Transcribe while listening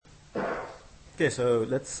Okay, so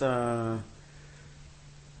let's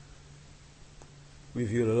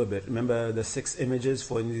review a little bit. Remember the 6 images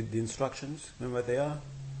for the instructions? Remember what they are?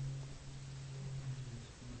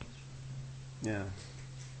 Yeah.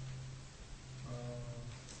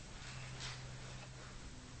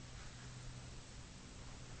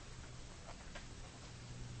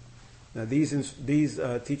 Now these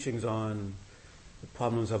teachings on the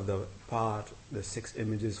problems of the part, the 6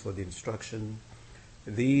 images for the instruction,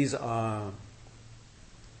 these are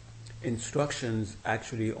instructions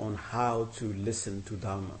actually on how to listen to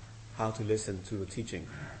Dharma, how to listen to the teaching.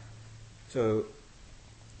 So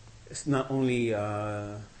it's not only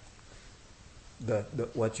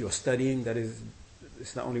what you're studying that is.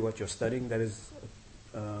 It's not only what you're studying that is.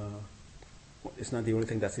 It's not the only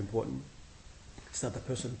thing that's important. It's not the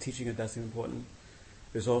person teaching it that's important.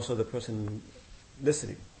 There's also the person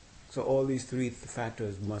listening. So all these 3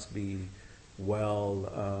 factors must be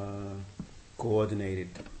well coordinated,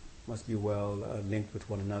 must be well linked with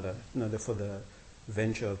one another in order for the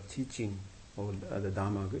venture of teaching or the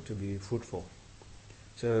Dharma to be fruitful.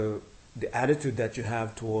 So the attitude that you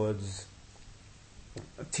have towards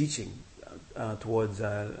teaching, towards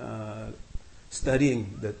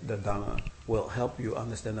studying the Dharma will help you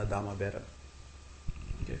understand the Dharma better.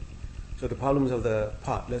 Okay. So the problems of the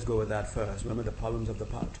pot, let's go with that first. Remember the problems of the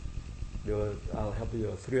pot? I'll help you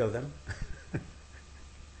with 3 of them.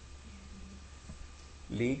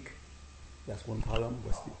 Leak, that's one problem.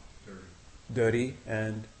 What's dirty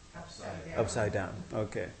and upside down.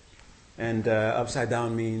 Okay. And upside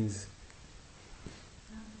down means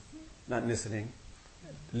not listening.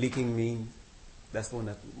 Leaking means, that's the one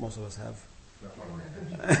that most of us have.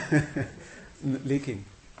 Leaking.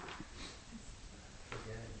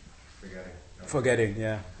 Forgetting,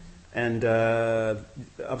 yeah. And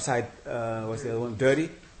upside, what's the other one? Dirty?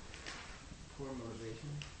 Poor motivation.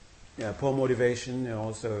 Yeah, poor motivation, and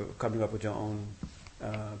also coming up with your own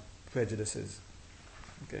prejudices.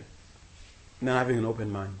 Okay. Not having an open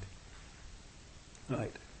mind.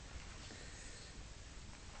 Right.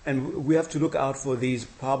 And we have to look out for these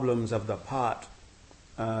problems of the part,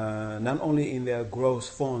 not only in their gross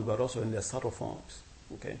forms, but also in their subtle forms.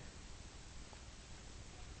 Okay.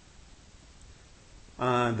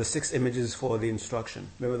 The 6 images for the instruction.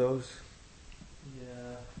 Remember those?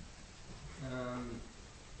 Yeah.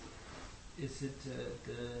 Is it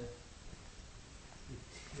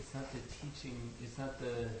it's not the teaching, it's not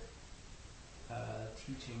the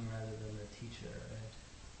teaching rather than the teacher, right?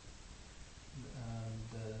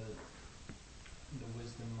 The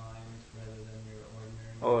wisdom mind rather than your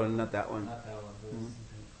ordinary mind. Oh, not that one. Not that one, but Mm-hmm.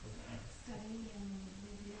 something close. Study and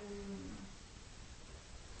review,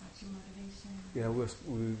 watch your motivation. Yeah,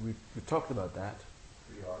 we talked about that.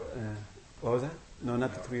 3 R's. What was that? No,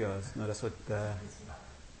 not the 3 R's. No, that's what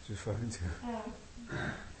she's referring to.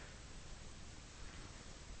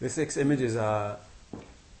 The 6 images are,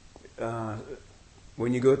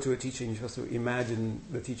 when you go to a teaching, you're supposed to imagine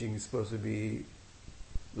the teaching is supposed to be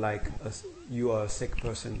like you are a sick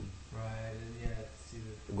person. Right, yeah, see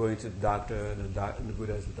the Going to the doctor, the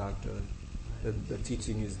Buddha is the doctor. The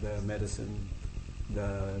teaching is the medicine.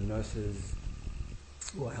 The nurses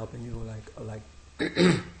who are helping you, like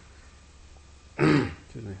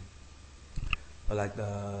excuse me, or like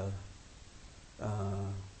the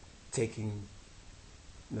taking,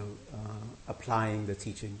 applying the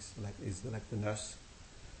teachings, is like the nurse.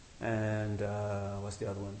 And what's the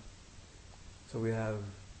other one? So we have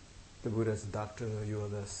the Buddha is the doctor, you are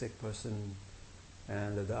the sick person,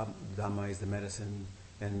 and the Dhamma is the medicine.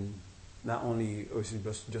 And not only are you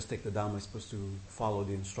supposed to just take the Dhamma, you're supposed to follow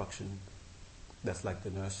the instruction. That's like the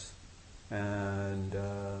nurse. And there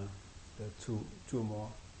are two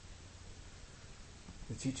more.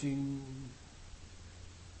 The teaching,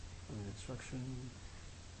 and the instruction.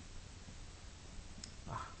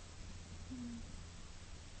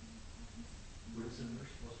 What is the nurse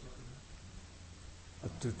supposed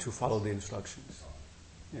to do? To follow the instructions.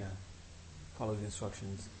 Yeah. Follow the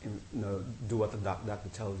instructions. Do what the doctor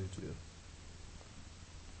tells you to do.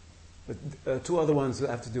 But 2 other ones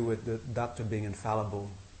have to do with the doctor being infallible,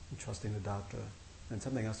 and trusting the doctor, and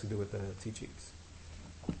something else to do with the teachings.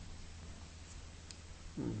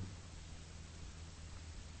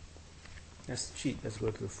 Let's cheat. Let's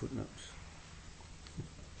go to the footnotes.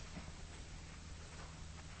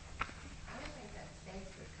 I don't think that faith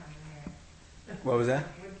would come in there. What was that?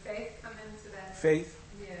 Would faith come into that? Faith?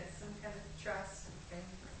 Yeah, some kind of trust and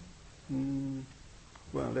faith.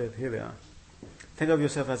 Well, here they are. Think of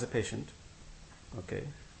yourself as a patient. Okay.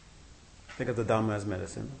 Think of the Dharma as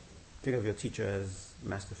medicine. Think of your teacher as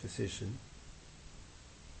master physician.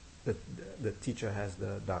 The teacher has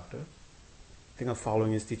the doctor. think of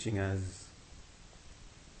following his teaching as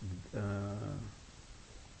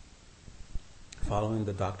following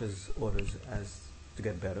the doctor's orders as to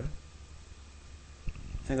get better.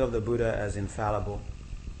 Think of the Buddha as infallible,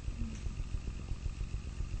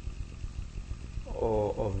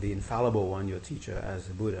 or of the infallible one, your teacher, as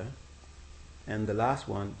a Buddha. And the last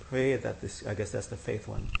one, pray that this, I guess that's the faith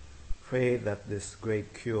one, pray that this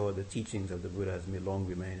great cure, the teachings of the Buddhas, may long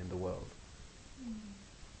remain in the world.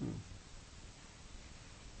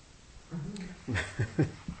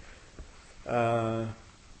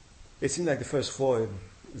 It seems like the first four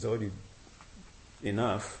is already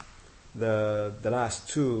enough. The last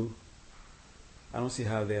two, I don't see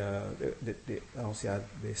how I don't see how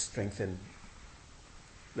they strengthen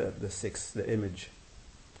the sixth, the image.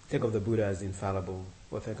 Think of the Buddha as infallible,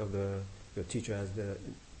 or think of your teacher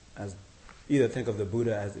as either think of the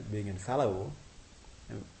Buddha as being infallible.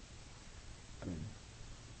 And, I mean,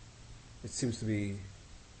 it seems to be.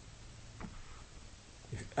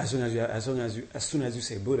 As soon as you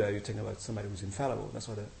say Buddha, you think about somebody who's infallible. That's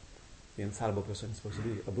what the infallible person is supposed to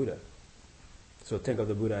be, a Buddha. So think of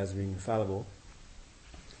the Buddha as being infallible,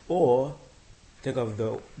 or think of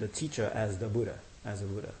the teacher as the Buddha, as a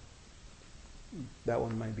Buddha. That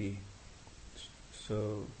one might be.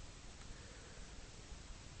 So.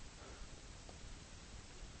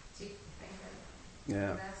 Yeah.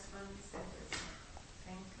 The last one you said was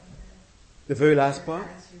think of the very last part.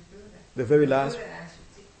 as your Buddha. The very The last. Buddha as your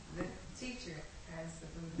the teacher as the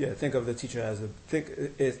Buddha. Yeah, think of the teacher as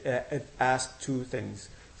it asks two things.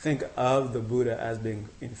 Think of the Buddha as being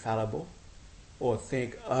infallible, or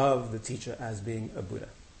think of the teacher as being a Buddha.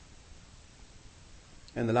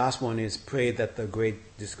 And the last one is pray that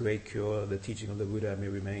this great cure, the teaching of the Buddha, may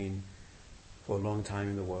remain for a long time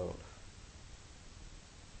in the world.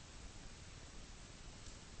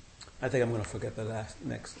 I think I'm going to forget the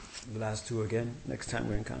last two again next time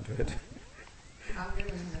we encounter it. I'm going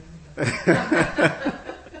to remember.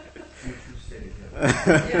 Future state.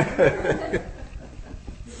 Yeah.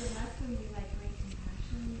 Is the last one be like great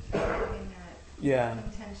compassion? Having that Yeah.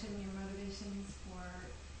 intention, your motivations for.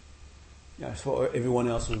 Yeah, for everyone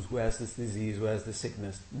else who has this disease, who has this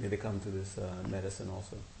sickness, may they come to this medicine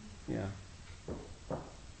also. Yeah.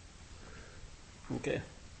 Okay.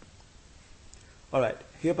 All right.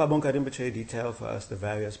 Here Pabonka Rinpoche detailed for us the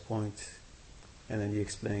various points, and then he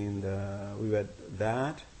explained, we read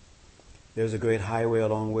that. There's a great highway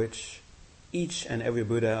along which each and every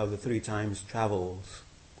Buddha of the three times travels.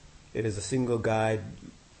 It is a single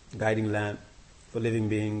guiding lamp for living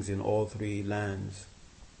beings in all three lands.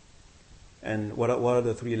 And what are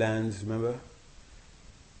the three lands, remember?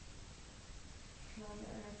 On the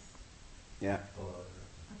earth, Yeah. upon the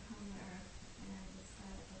earth, and the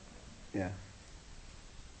sky above the earth. Yeah.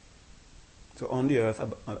 So on the earth,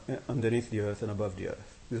 underneath the earth, and above the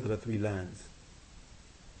earth. These are the three lands.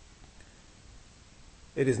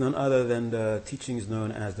 It is none other than the teachings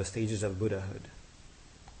known as the stages of Buddhahood.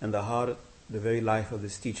 And the heart, the very life of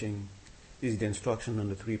this teaching, is the instruction on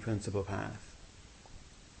the three principal paths.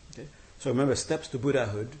 Okay? So remember, steps to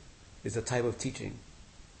Buddhahood is a type of teaching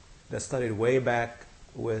that started way back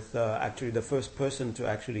with actually the first person to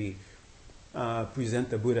actually present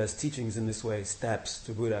the Buddha's teachings in this way, steps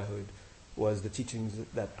to Buddhahood, was the teachings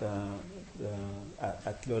that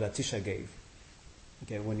Lord Atisha gave.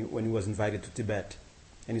 Okay, when he was invited to Tibet,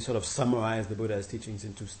 and he sort of summarized the Buddha's teachings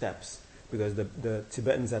into steps, because the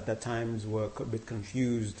Tibetans at that time were a bit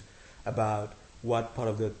confused about what part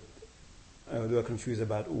of they were confused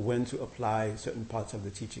about when to apply certain parts of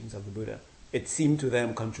the teachings of the Buddha. It seemed to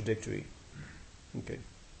them contradictory. Okay.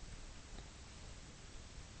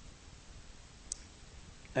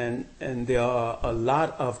 And there are a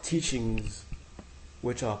lot of teachings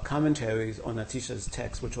which are commentaries on Atisha's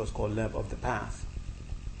text, which was called Lamp of the Path.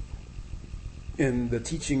 And the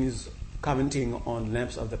teachings commenting on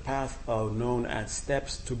Lamps of the Path are known as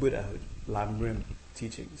steps to Buddhahood, Lam Rim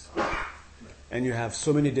teachings. And you have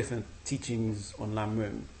so many different teachings on Lam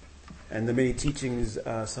Rim. And the many teachings,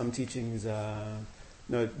 some teachings, they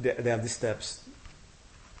have these steps.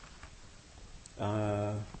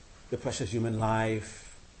 The precious human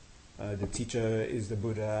life, the teacher is the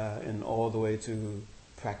Buddha, and all the way to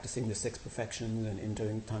practicing the six perfections and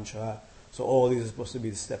entering Tantra. So all these are supposed to be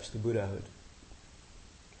the steps to Buddhahood.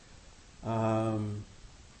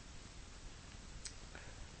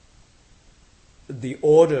 The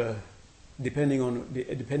order, depending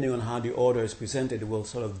on how the order is presented, will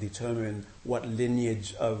sort of determine what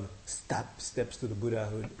lineage of steps to the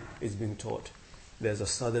Buddhahood is being taught. There's a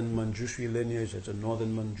southern Manjushri lineage, there's a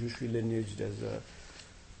northern Manjushri lineage, there's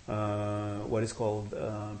what is called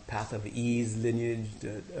path of ease lineage,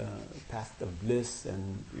 the path of bliss,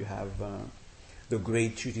 and you have the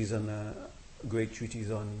great treatise on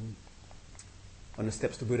the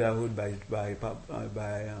steps to Buddhahood by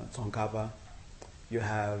Tsongkhapa. You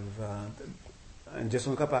have and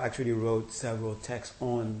Tsongkhapa actually wrote several texts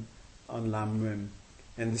on Lam Rim,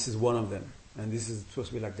 and this is one of them. And this is supposed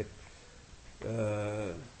to be like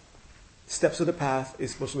the steps of the path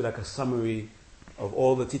is supposed to be like a summary of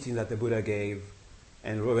all the teachings that the Buddha gave,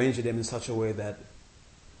 and arrange them in such a way that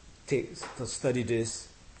to study this,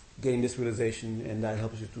 gain this realization, and that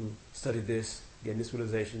helps you to study this, gain this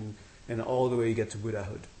realization, and all the way you get to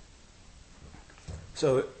Buddhahood.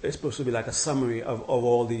 So it's supposed to be like a summary of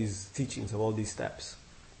all these teachings, of all these steps.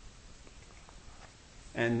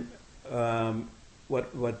 And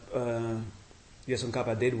what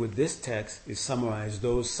Tsongkhapa did with this text is summarize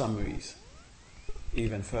those summaries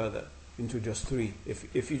even further into just 3.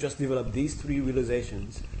 If you just develop these 3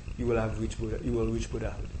 realizations, you will reach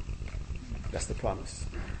Buddhahood. That's the promise.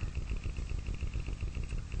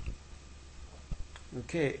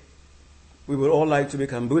 Okay. We would all like to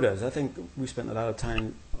become Buddhas. I think we spent a lot of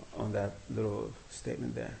time on that little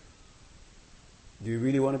statement there. Do you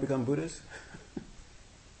really want to become Buddhas?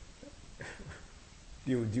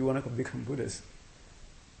 Do you want to become Buddhas?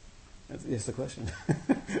 That's the question.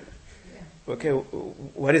 Yeah. Okay,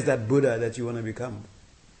 what is that Buddha that you want to become?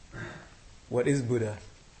 What is Buddha?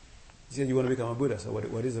 You said you want to become a Buddha, so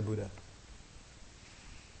what is a Buddha?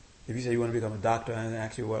 If you say you want to become a doctor, and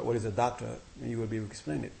actually what is a doctor, then you will be able to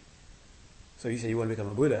explain it. So you say you want to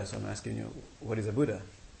become a Buddha, so I'm asking you, what is a Buddha?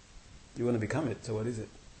 You want to become it, so what is it?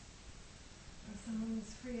 When someone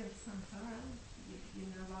is free of samsara,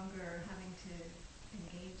 you're no longer having to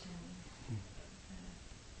engage in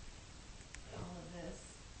all of this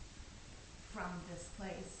from this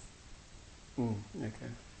place.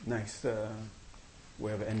 Okay, nice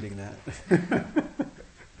way of ending that.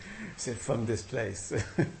 Say from this place.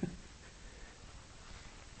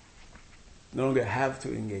 No longer have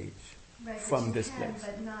to engage. Right, from which this you can, place.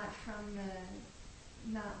 but not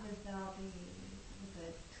with all the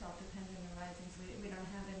 12 dependent arisings. We don't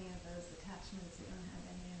have any of those attachments. We don't have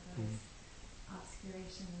any of those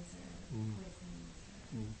obscurations or poisons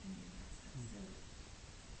or any of that stuff. So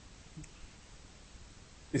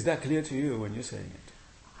Is that clear to you when you're saying it?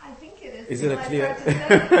 I think it is. Is it a clear?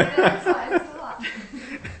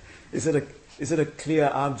 Is it a clear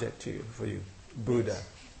object to you, for you? Buddha.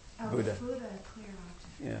 Oh, Buddha. Buddha, a clear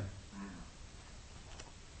object. Yeah.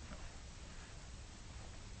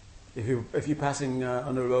 Wow. If you're passing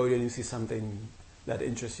on the road and you see something that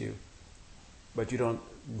interests you, but you don't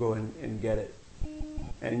go and get it,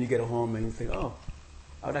 and you get home and you think, oh,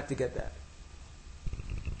 I'd like to get that.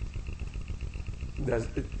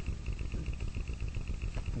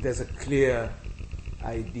 There's a clear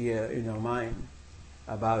idea in your mind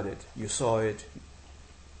about it. You saw it,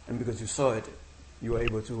 and because you saw it, you were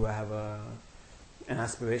able to have an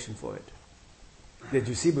aspiration for it. Did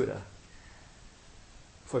you see Buddha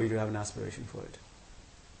for you to have an aspiration for it?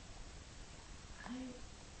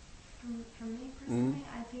 For me personally,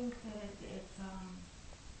 I think that it's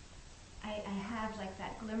I had like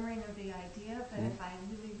that glimmering of the idea, but if I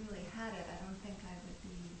really, really had it, I don't think I would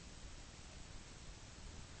be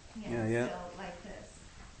still like this.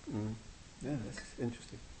 Yeah, that's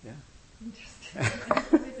interesting. Yeah. Interesting.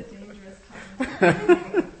 It's a dangerous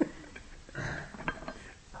concept.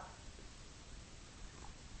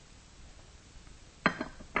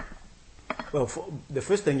 Well, the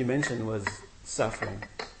first thing you mentioned was suffering.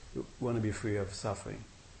 You want to be free of suffering.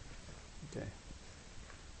 Okay.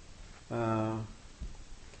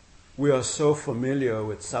 We are so familiar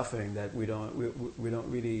with suffering that we don't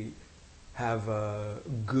really have a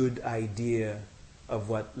good idea of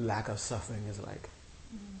what lack of suffering is like.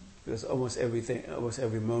 Because almost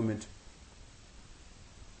every moment,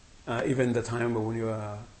 even the time when you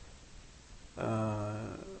are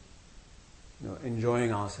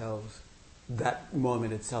enjoying ourselves, that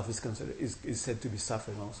moment itself is said to be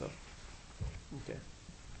suffering also. Okay.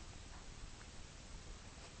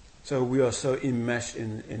 So we are so enmeshed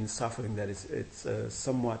in suffering that it's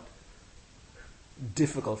somewhat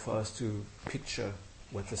difficult for us to picture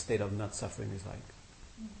what the state of not suffering is like.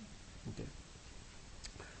 Okay.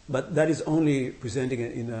 But that is only presenting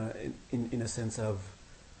it in a sense of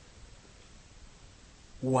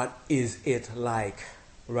what is it like,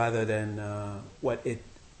 rather than what it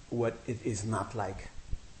is not like.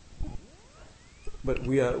 But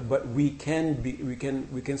we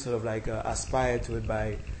can sort of like aspire to it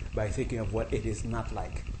by thinking of what it is not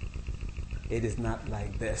like. It is not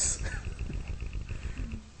like this.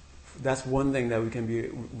 that's one thing that we can be.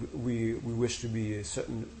 We wish to be a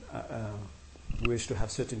certain. We wish to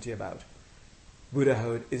have certainty about.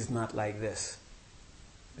 Buddhahood is not like this.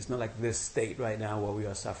 It's not like this state right now where we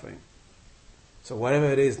are suffering. So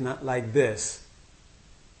whatever it is, not like this.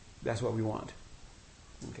 That's what we want.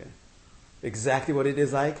 Okay. Exactly what it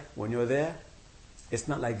is like when you're there. It's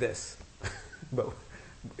not like this, but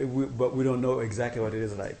we don't know exactly what it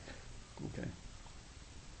is like. Okay.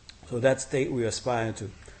 So that state we aspire to.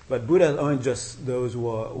 But Buddhas aren't just those who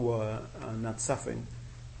are not suffering,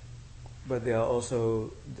 but they are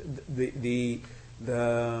also the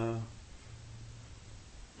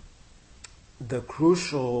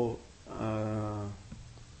crucial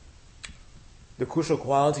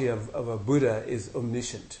quality of a Buddha is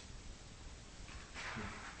omniscient.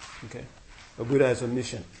 Okay, a Buddha is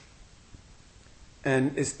omniscient,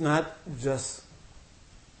 and it's not just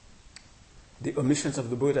the omniscience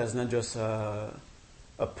of the Buddha is not just a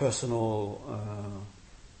personal.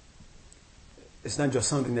 It's not just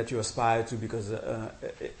something that you aspire to because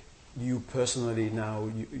you personally now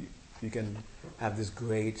you can have this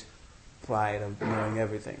great pride of knowing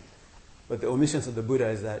everything. But the omniscience of the Buddha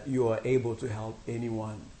is that you are able to help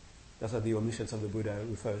anyone. That's what the omniscience of the Buddha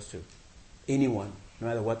refers to. Anyone, no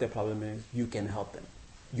matter what their problem is, you can help them.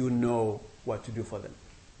 You know what to do for them,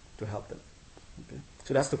 to help them. Okay?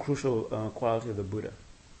 So that's the crucial quality of the Buddha.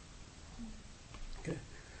 Okay.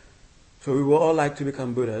 So we would all like to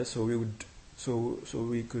become Buddhas, so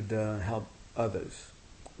we could help others.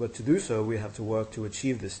 But to do so, we have to work to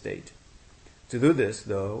achieve this state. To do this,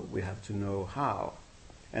 though, we have to know how.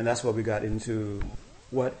 And that's what we got into.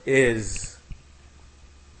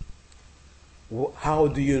 How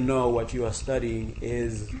do you know what you are studying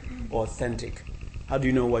is authentic? How do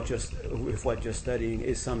you know if what you're studying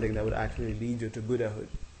is something that would actually lead you to Buddhahood?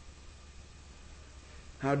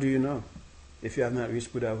 How do you know if you have not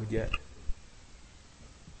reached Buddhahood yet?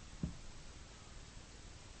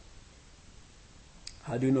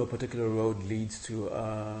 How do you know a particular road leads to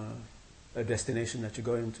a destination that you're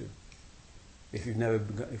going to? If you've never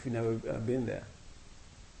been there.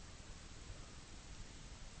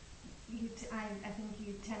 I think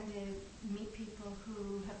you tend to meet people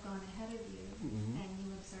who have gone ahead of you, Mm-hmm. and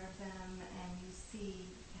you observe them, and you see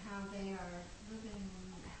how they are living,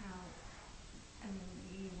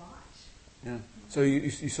 you watch. Yeah. So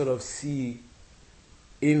you sort of see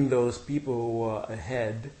in those people who are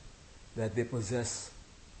ahead that they possess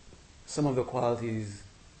some of the qualities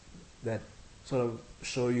that sort of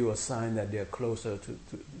show you a sign that they're closer to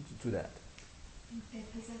that. They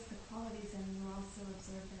possess the qualities, and you also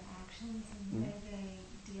observe their actions and the way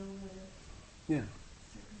they deal with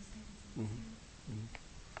circumstances.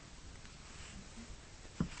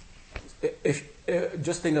 If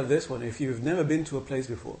just think of this one: if you've never been to a place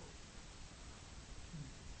before,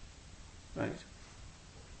 right,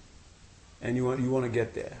 and you want to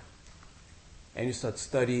get there, and you start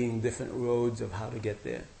studying different roads of how to get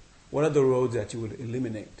there, what are the roads that you would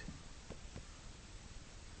eliminate?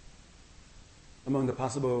 Among the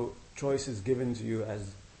possible choices given to you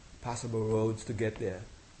as possible roads to get there,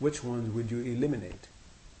 which ones would you eliminate?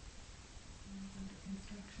 Under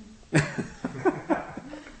construction.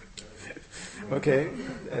 Okay,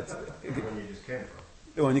 that's The one you just came from.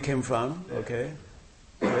 the one you came from. Okay,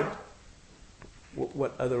 good.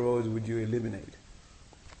 What other roads would you eliminate?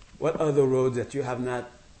 What other roads that you have not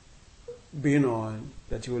been on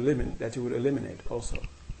that you would eliminate also?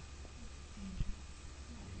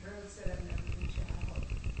 Roads that have never been traveled.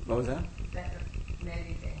 What was that? That may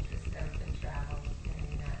be dangerous, never been traveled, and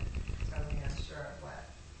you're not totally unsure of what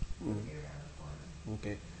will be around the corner.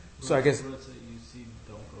 Okay. So I guess roads that you see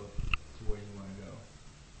don't go to where you want to go.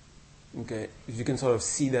 okay, you can sort of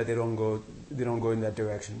see that they don't go in that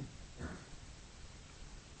direction.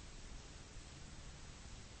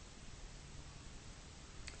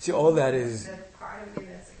 See, all that is The part of me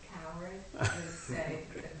that's a coward would say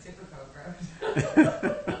a difficult road.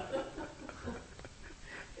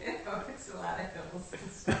 It's a lot of hills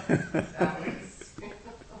and stuff. Valleys.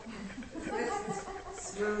 This is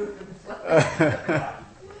smooth and flat.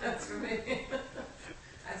 That's for me.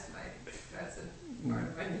 That's a part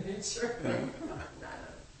of my nature.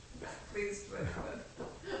 Not pleased with.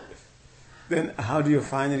 then how do you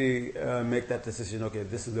finally make that decision? Okay,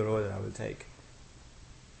 this is the road that I will take.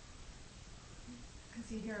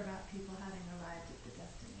 Because you hear about people having arrived at the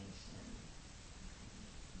destination.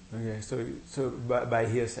 Okay, so by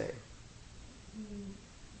hearsay.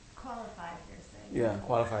 Qualified hearsay. Yeah,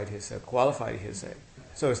 qualified hearsay.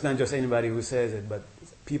 So it's not just anybody who says it, but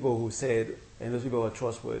people who say it, and those people are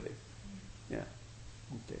trustworthy. Yeah.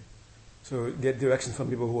 Okay. So get direction from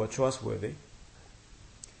people who are trustworthy.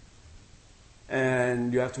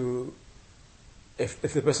 and you have to, if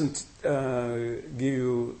the person give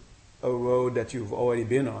you a road that you've already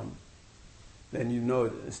been on, then you know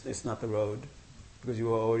it's not the road, because you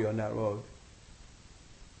were already on that road.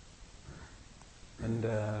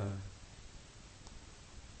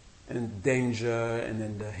 And danger, and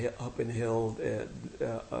then the up and hill,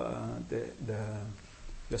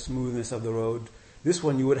 the smoothness of the road. This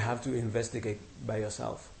one you would have to investigate by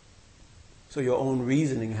yourself. So your own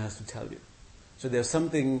reasoning has to tell you. So there's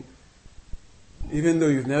something, even though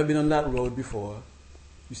you've never been on that road before,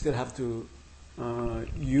 you still have to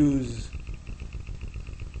use,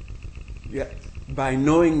 by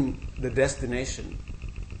knowing the destination,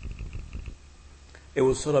 it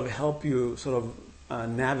will sort of help you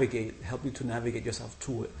help you to navigate yourself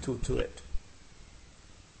to it.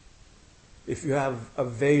 If you have a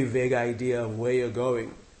very vague idea of where you're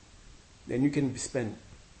going, then you can spend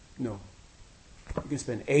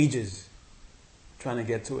ages trying to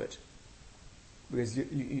get to it, because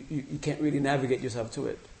you can't really navigate yourself to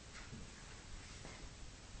it.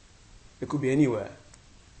 It could be anywhere,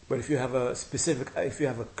 but if you have a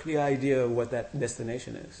clear idea of what that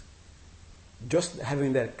destination is, just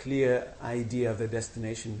having that clear idea of the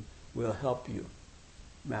destination will help you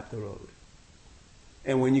map the road.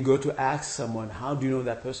 And when you go to ask someone, how do you know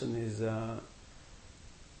that person is,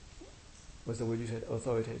 what's the word you said,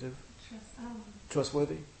 authoritative?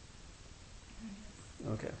 Trustworthy?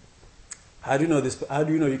 Okay. How do you know this? How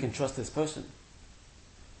do you know you can trust this person?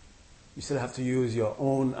 You still have to use your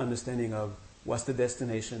own understanding of what's the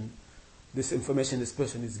destination, this information this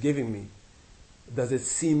person is giving me. Does it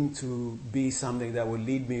seem to be something that will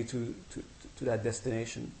lead me to that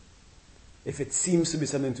destination? If it seems to be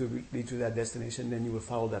something to lead to that destination, then you will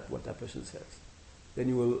follow what that person says. Then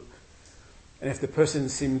you will, and if the person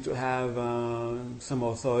seems to have some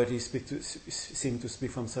authority, seem to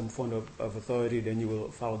speak from some form of authority, then you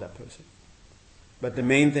will follow that person. But the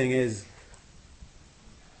main thing is,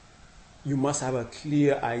 you must have a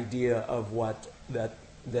clear idea of what that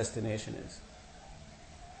destination is.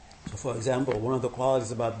 So, for example, one of the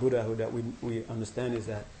qualities about Buddhahood that we understand is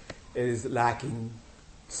that it is lacking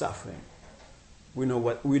suffering. We know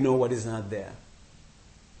what is not there.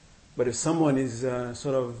 But if someone is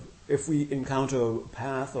if we encounter a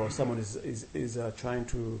path, or someone is trying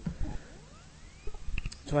to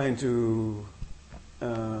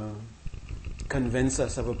convince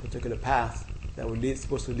us of a particular path that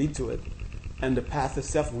supposed to lead to it, and the path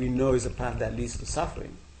itself we know is a path that leads to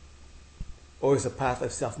suffering, or is a path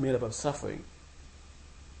itself made up of suffering,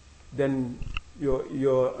 then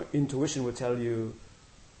your intuition will tell you,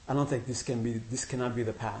 I don't think this cannot be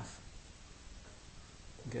the path.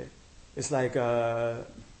 Okay, it's like to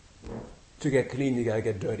get clean, you gotta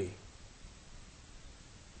get dirty.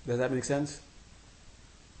 Does that make sense?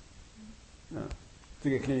 No. To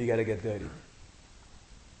get clean, you gotta get dirty.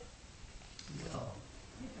 Well,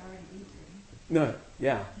 You'd already be dirty. No,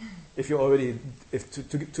 yeah.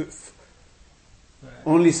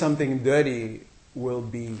 Only something dirty will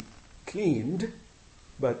be cleaned,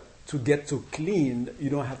 but to get to clean, you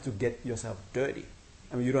don't have to get yourself dirty.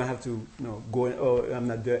 I mean, you don't have to, go and, I'm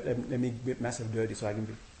not dirty, let me get myself dirty so I can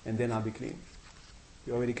be, and then I'll be clean.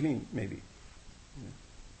 You're already clean, maybe.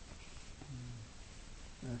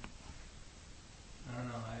 Yeah. I don't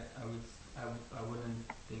know. I wouldn't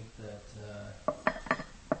think that. I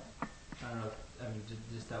don't know. I mean,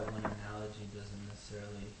 just that one analogy doesn't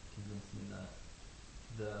necessarily convince me that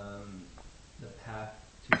the path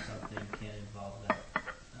to something can involve that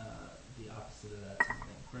the opposite of that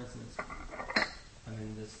something. For instance, I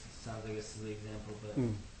mean, this sounds like a silly example, but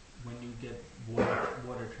when you get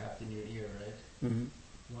water trapped in your ear, right? Mm-hmm.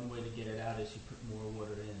 One way to get it out is you put more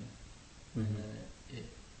water in, and then it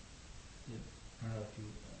I don't know if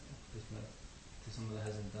this might, to someone that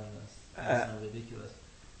hasn't done this, it sounds ridiculous.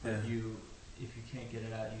 But if you can't get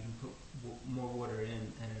it out, you can put more water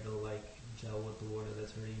in, and it'll like gel with the water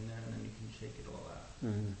that's already in there, and then you can shake it all out.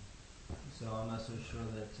 Mm-hmm. So I'm not so sure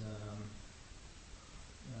that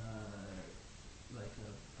like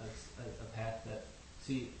a path that,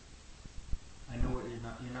 see, I know what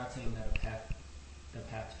you're not saying that the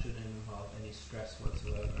path shouldn't involve any stress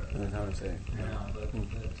whatsoever. That's how I'm saying. I know, but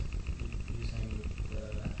you're saying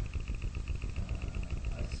that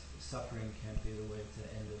suffering can't be the way to the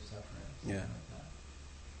end of suffering. Yeah. Like that.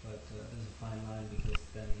 But there's a fine line, because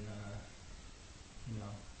then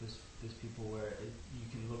there's people where you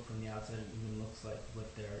can look from the outside and it even looks like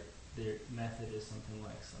what their method is something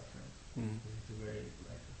like suffering. It's a very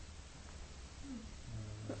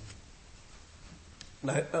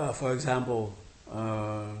for example,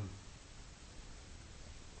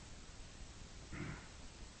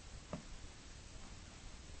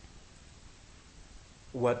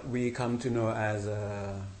 what we come to know as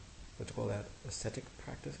what do you call that, ascetic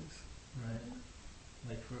practices. Right.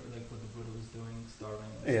 Like what the Buddha was doing, starving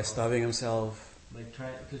himself. Yeah, starving himself. Like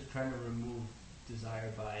trying to remove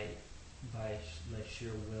desire by like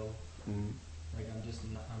sheer will. Mm. Like I'm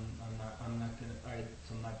not gonna. Alright,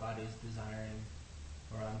 so my body is desiring,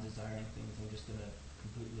 or I'm desiring things. I'm just gonna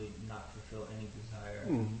completely not fulfill any desire.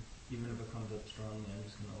 Mm. Even if it comes up strongly, I'm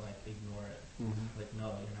just gonna like ignore it. Mm-hmm. Like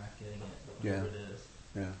no, you're not getting it. Yeah. Whatever it is.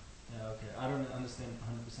 Yeah. Yeah. Okay. I don't understand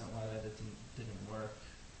 100% why that didn't work.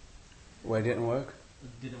 Why it didn't work?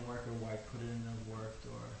 It didn't work, or why couldn't it have worked,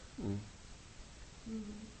 or. Mm.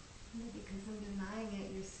 Maybe because in denying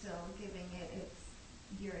it, you're still giving it.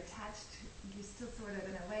 You're attached. You're still sort of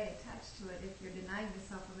in a way attached to it. If you're denying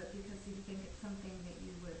yourself of it because you think it's something that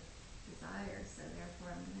you would desire, so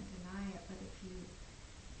therefore I'm going to deny it. But if you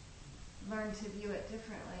learn to view it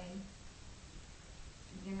differently,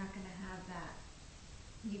 you're not going to have that.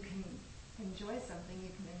 You can enjoy something.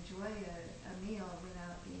 You can enjoy a meal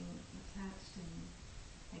without being attached and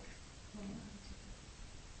like holding on to it.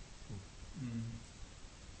 Mm.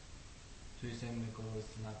 So you're saying the goal is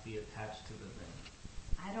to not be attached to the thing?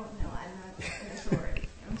 I don't know. I'm not an authority.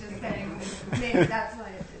 I'm just saying maybe that's why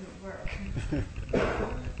it didn't work.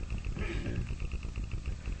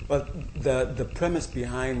 But the premise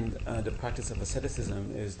behind the practice of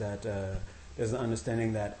asceticism is that there's an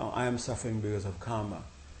understanding that I am suffering because of karma.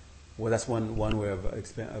 Well, that's one way of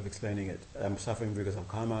explaining it. I'm suffering because of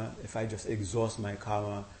karma. If I just exhaust my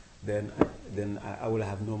karma, then I will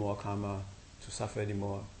have no more karma to suffer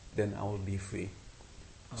anymore. Then I will be free.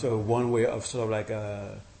 So one way of sort of like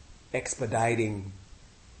expediting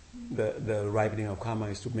the ripening of karma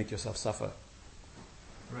is to make yourself suffer.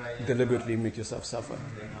 Right. Yeah, Deliberately make yourself suffer.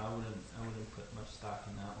 Yeah, no, I wouldn't put much stock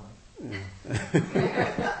in that one.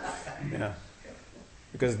 Yeah. Yeah.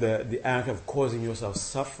 Because the act of causing yourself to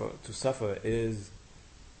suffer is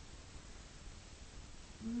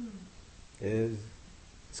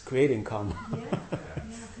it's creating karma. Yeah,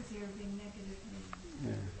 because you're being negatively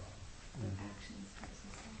actions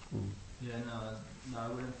versus Mm. Yeah, no, I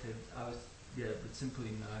wouldn't say. But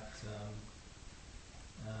simply not,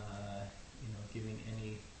 giving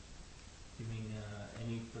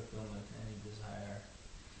any fulfillment to any desire.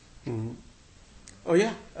 Mm-hmm. Oh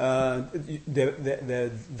yeah,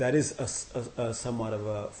 that is a somewhat of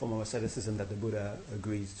a form of asceticism that the Buddha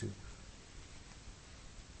agrees to.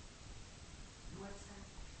 What's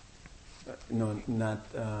that? No, not.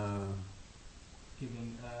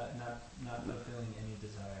 Giving, not fulfilling any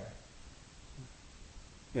desire.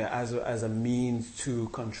 Yeah, as a means to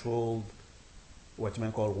control what you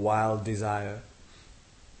might call wild desire.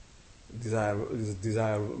 Desire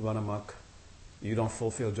run amok. You don't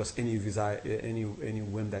fulfill just any desire, any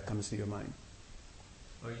whim that comes to your mind.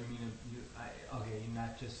 Or you mean you're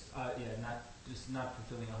not just not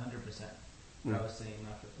fulfilling 100%. But I was saying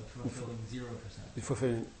not fulfilling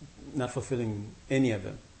 0%. Not fulfilling any of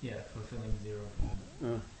them. Yeah, fulfilling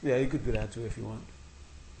 0%. Yeah, you could do that too if you want.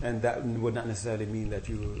 And that would not necessarily mean that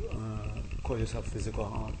you cause yourself physical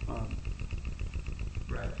harm.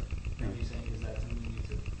 Right. And you're saying, is that something you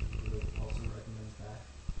also recommend that?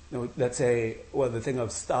 No, let's say, the thing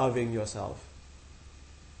of starving yourself.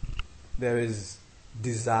 There is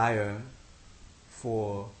desire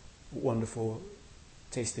for wonderful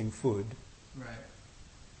tasting food. Right.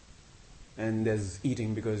 And there's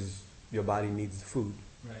eating because your body needs food.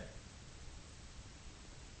 Right.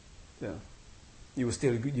 Yeah. You would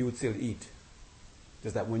still eat.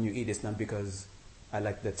 Just that when you eat, it's not because I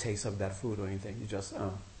like the taste of that food or anything. You just,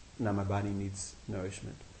 now my body needs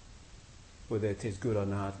nourishment. Whether it tastes good or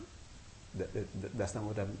not, that's not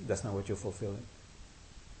what you're fulfilling.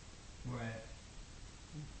 Right.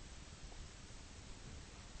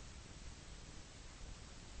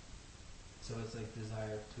 So it's like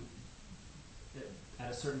desire at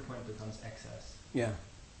a certain point becomes excess. Yeah.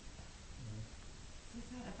 Is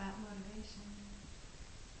that about motivation?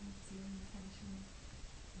 What's your intention?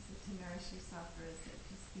 Is it to nourish yourself, or is it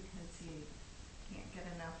just because you can't get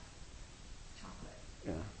enough chocolate?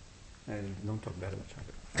 Yeah. And don't talk bad about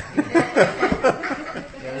chocolate. Yeah,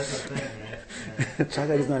 that's the thing, right? Yeah.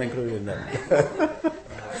 Chocolate is not included in that.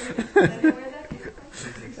 Then where that came from?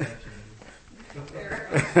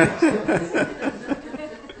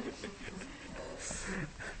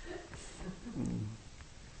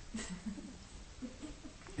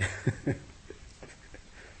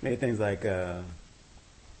 Many things like that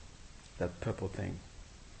purple thing.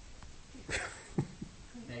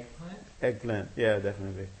 Eggplant? Eggplant, yeah,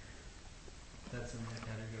 definitely. That's in the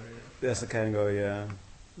category of That's the category, yeah.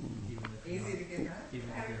 even if Easy to get out. even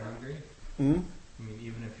if you're hungry. Hmm? I mean,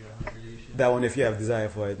 even if you're hungry, you should. That one, if you have desire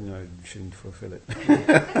for it, you shouldn't fulfill it.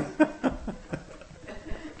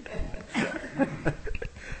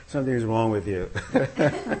 Something is wrong with you.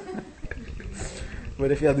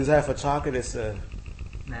 But if you have desire for chocolate, it's a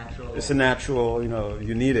natural. It's a natural,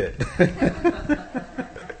 you need it.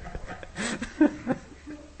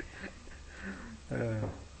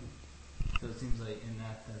 So it seems like in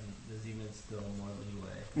that, then there's even still more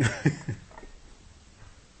leeway.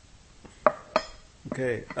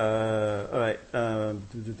 Okay, all right.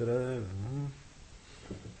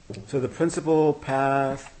 So the principal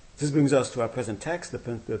path, this brings us to our present text,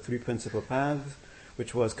 the three principal paths,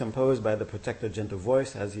 which was composed by the protector gentle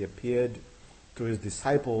voice as he appeared to his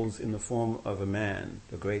disciples in the form of a man,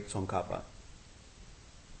 the great Tsongkhapa.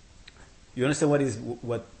 You understand what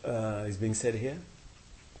is being said here?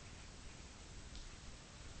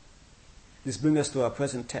 This brings us to our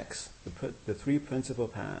present text, the three principal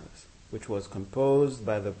paths, which was composed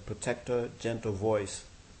by the protector gentle voice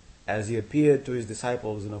as he appeared to his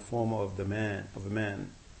disciples in the form of a man,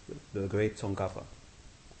 the great Tsongkhapa.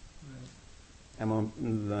 Right. I'm on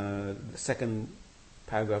the second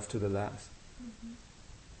paragraph to the last.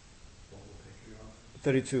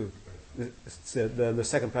 32. It's the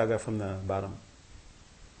second paragraph from the bottom.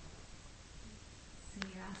 So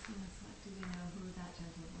you're asking us, what do we know who that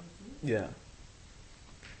gentle voice is? Yeah.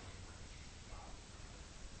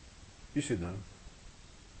 You should know.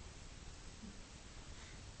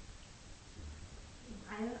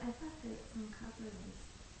 I thought that Tsongkhapa was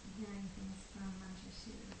hearing things from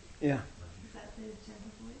Manjushri. Yeah. Is that the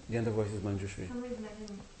gentle voice? Gentle voice is Manjushri. For some reason I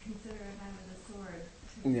didn't consider it under the sword.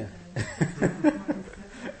 Yeah.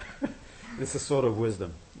 It's a sword of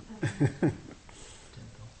wisdom. Gentle.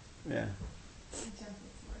 Yeah. A gentle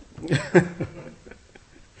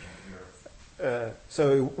sword.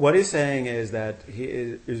 So what he's saying is that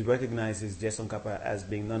he recognizes Tsongkhapa as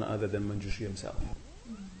being none other than Manjushri himself.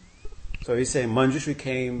 So he's saying Manjushri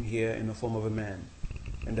came here in the form of a man,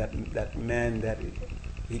 and that man that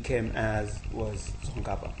he came as was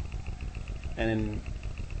Tsongkhapa. And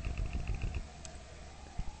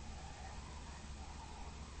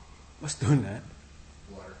what's doing that?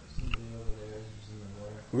 Water. Somebody over there is using the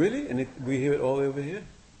water. Really? And we hear it all over here?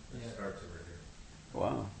 It Yeah. starts over here.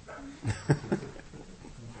 Wow.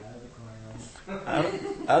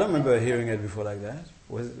 I I don't remember hearing it before like that.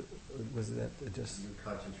 Was that just... You're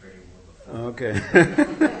concentrating more before. Okay.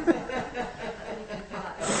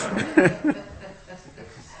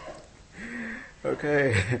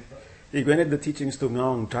 Okay. He granted the teachings to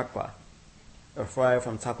Ngaung Drakpa, a friar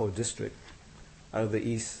from Tako district, out of the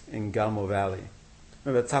east in Galmo Valley.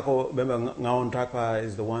 Remember Ngaung Drakpa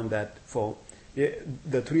is the one that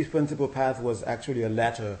the three principal path was actually a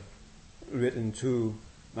letter written to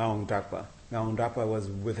Ngaung Drakpa. Ngaung Drakpa was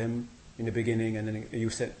with him in the beginning, and then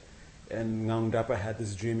and Ngaung Drakpa had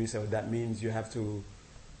this dream. He said, that means you have to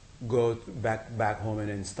go back home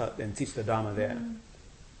and start and teach the Dharma there. Mm-hmm.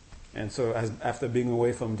 And so after being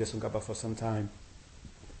away from Tsongkhapa for some time,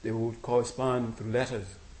 they would correspond through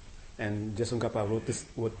letters. And Tsongkhapa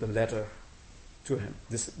wrote the letter to him.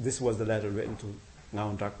 This was the letter written to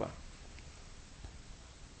Ngaung Drakpa.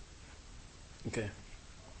 Okay.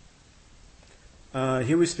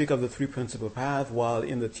 Here we speak of the three principal paths, while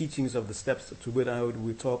in the teachings of the steps to Buddhahood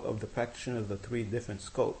we talk of the practitioner of the three different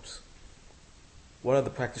scopes. What are the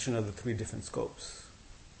practitioners of the three different scopes?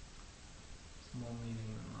 Small,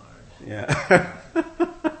 medium, and large. Yeah.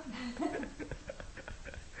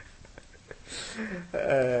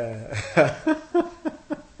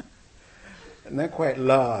 Not quite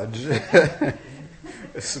large. I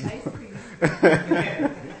said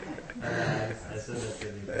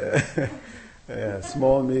that Yeah,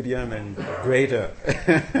 small, medium, and greater.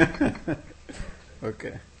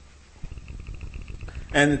 Okay.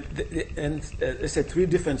 And it's a three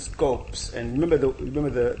different scopes. And remember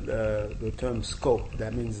the term scope.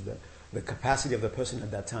 That means the capacity of the person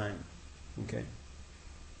at that time. Okay.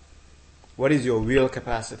 What is your real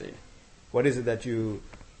capacity? What is it that you?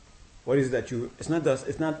 It's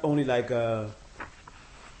not only like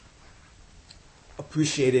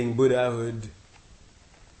appreciating Buddhahood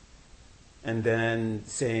and then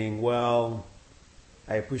saying, well,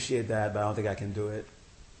 I appreciate that, but I don't think I can do it.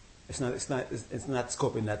 It's not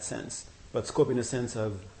scope in that sense, but scope in the sense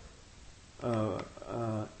of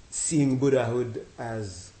seeing Buddhahood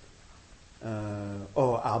as,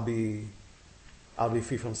 I'll be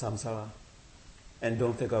free from samsara, and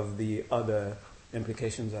don't think of the other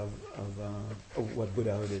implications of what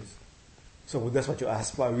Buddhahood is. So that's what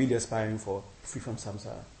you're really aspiring for, free from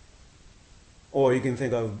samsara. Or you can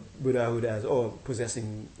think of Buddhahood as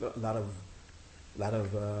possessing a lot of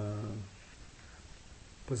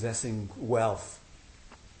possessing wealth.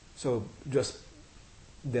 So just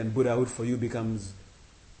then Buddhahood for you becomes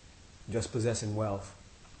just possessing wealth.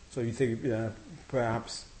 So you think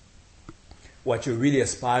perhaps what you're really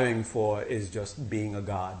aspiring for is just being a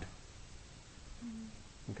god.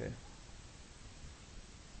 Okay.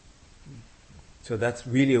 So that's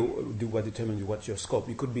really what determines what's your scope.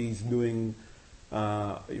 You could be doing,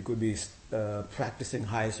 practicing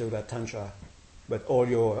High Yoga Tantra, but all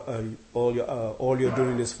you're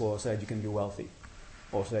doing this for so that you can be wealthy,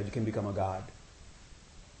 or so that you can become a god.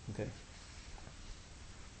 Okay.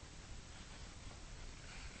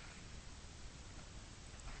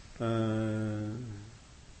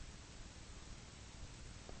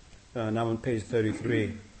 Now on page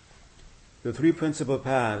 33. The three principal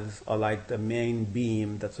paths are like the main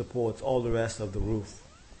beam that supports all the rest of the roof.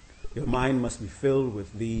 Your mind must be filled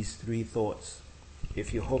with these three thoughts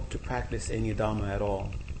if you hope to practice any Dharma at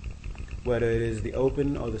all, whether it is the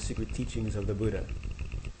open or the secret teachings of the Buddha.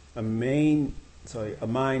 A mind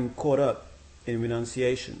caught up in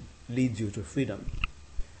renunciation leads you to freedom,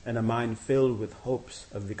 and a mind filled with hopes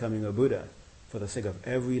of becoming a Buddha for the sake of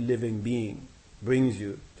every living being brings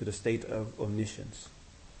you to the state of omniscience.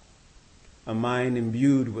 A mind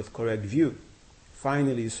imbued with correct view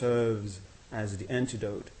finally serves as the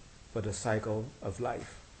antidote for the cycle of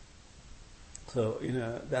life. So,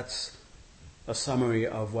 that's a summary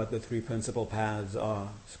of what the three principal paths are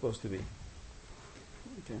supposed to be.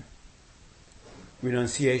 Okay.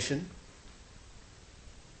 Renunciation,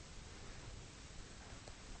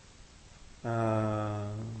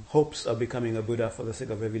 hopes of becoming a Buddha for the sake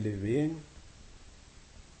of every living being,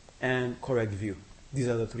 and correct view. These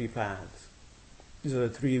are the three paths. These are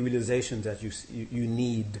the three realizations that you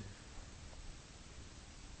need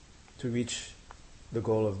to reach the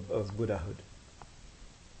goal of Buddhahood.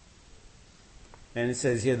 And it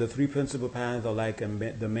says here the three principal paths are like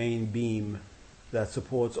the main beam that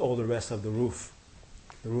supports all the rest of the roof.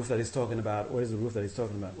 The roof that he's talking about. What is the roof that he's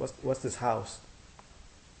talking about? What's this house?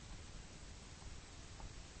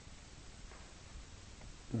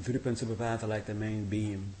 The three principal paths are like the main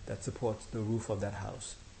beam that supports the roof of that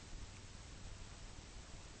house.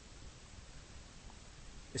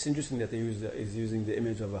 It's interesting that is using the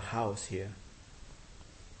image of a house here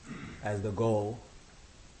as the goal,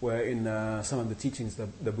 where in some of the teachings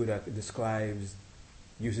the Buddha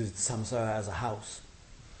uses samsara as a house.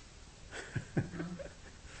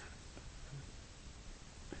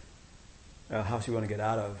 A house you want to get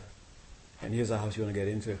out of, and here's a house you want to get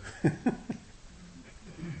into.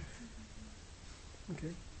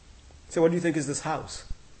 Okay. So what do you think is this house?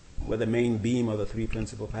 Where the main beam of the three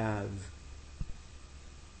principal paths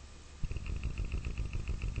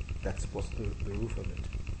that's supposed to be the roof of it.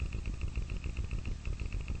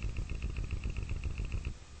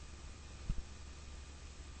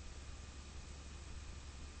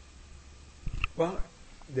 Well,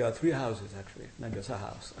 there are three houses actually, not just a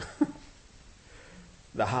house.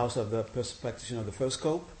 The house of the practitioner of the first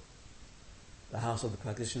scope, the house of the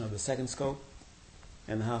practitioner of the second scope,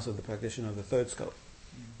 and the house of the practitioner of the third scope.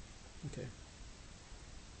 Okay.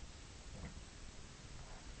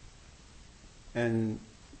 And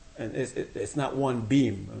it's not one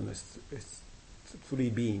beam. I mean, it's three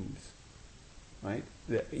beams, right?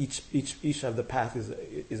 Each of the path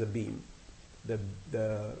is a beam. The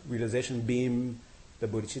realization beam, the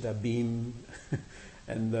bodhicitta beam,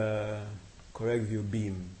 and the correct view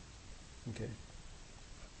beam. Okay.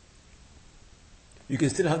 You can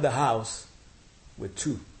still have the house with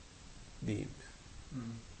two beams.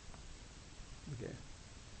 Okay.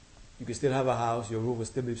 You can still have a house. Your roof will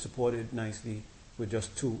still be supported nicely with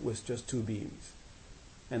just two beams,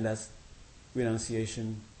 and that's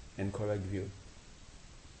renunciation and correct view.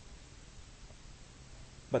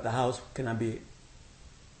 But the house cannot be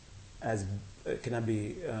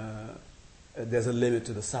there's a limit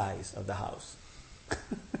to the size of the house.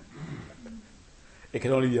 It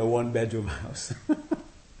can only be a one-bedroom house.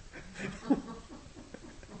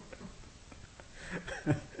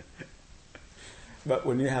 But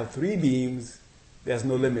when you have three beams, there's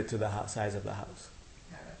no limit to the size of the house.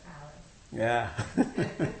 Yeah.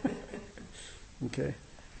 Okay.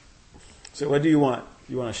 So what do you want?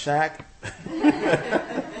 You want a shack?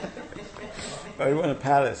 Or you want a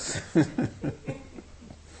palace?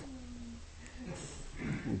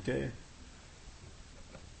 Okay.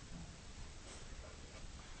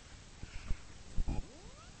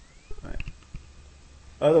 Right.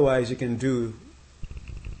 Otherwise, you can do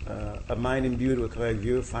a mind imbued with correct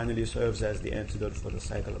view finally serves as the antidote for the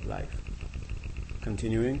cycle of life.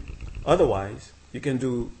 Continuing. Otherwise, you can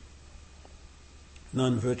do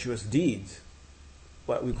non-virtuous deeds,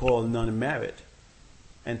 what we call non-merit,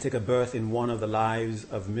 and take a birth in one of the lives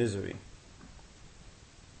of misery.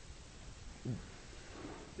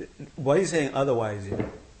 Why are you saying otherwise here?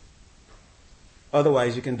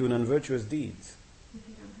 Otherwise, you can do non-virtuous deeds. If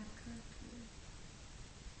you don't have courage.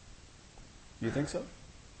 You think so?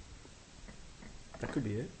 That could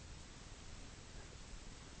be it.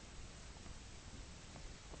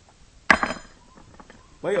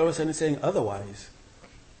 Why are you all of a sudden saying otherwise?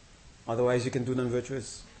 Otherwise, you can do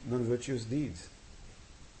non-virtuous deeds.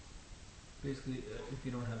 Basically, if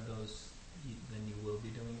you don't have those, then you will be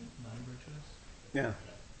doing non-virtuous. Yeah.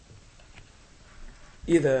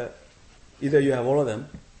 Either you have all of them.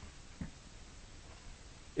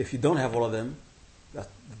 If you don't have all of them,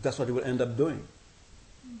 that's what you will end up doing,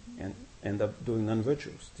 and end up doing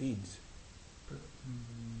non-virtuous deeds. But,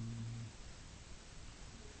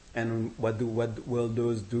 And what will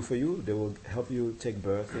those do for you? They will help you take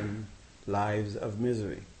birth in lives of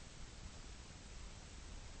misery.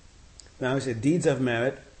 Now we say deeds of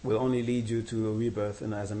merit will only lead you to a rebirth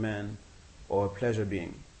and as a man or a pleasure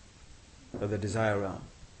being of the desire realm.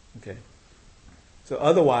 Okay. So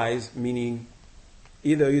otherwise, meaning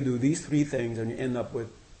either you do these three things and you end up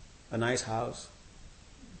with a nice house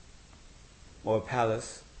or a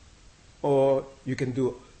palace, or you can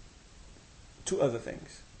do two other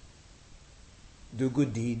things. Do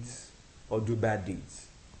good deeds or do bad deeds.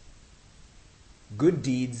 Good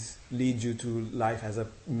deeds lead you to life as a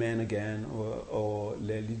man again, or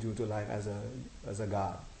lead you to life as a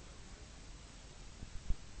god.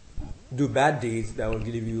 Do bad deeds that will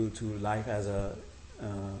give you to life as an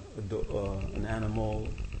animal,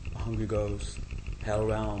 a hungry ghost, hell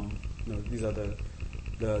realm. These are the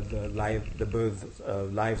births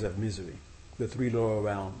of lives of misery, the three lower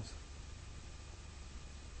realms.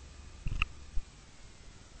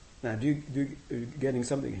 Now, are you getting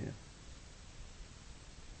something here?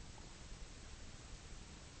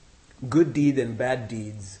 Good deed and bad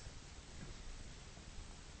deeds.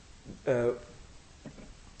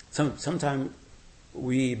 Sometimes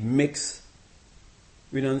we mix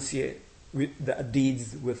the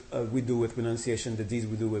deeds we do with renunciation, the deeds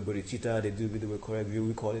we do with bodhicitta, the deeds we do with correct view.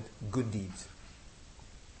 We call it good deeds.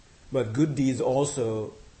 But good deeds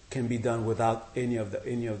also can be done without any of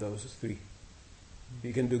those three.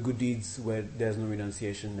 You can do good deeds where there's no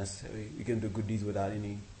renunciation necessary. You can do good deeds without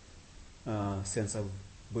any sense of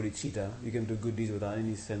bodhicitta. You can do good deeds without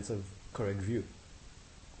any sense of correct view.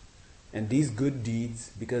 And these good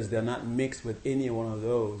deeds, because they're not mixed with any one of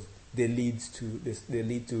those, they lead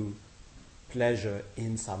to pleasure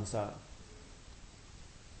in samsara.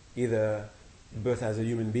 Either birth as a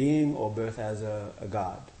human being or birth as a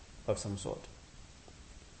god of some sort.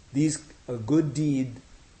 A good deed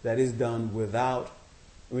that is done without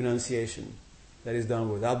renunciation, that is done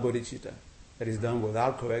without bodhicitta, that is done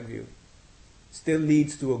without correct view, still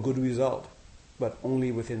leads to a good result, but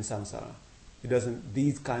only within samsara. It doesn't.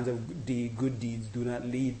 These kinds of good deeds do not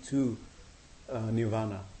lead to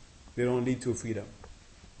nirvana. They don't lead to freedom.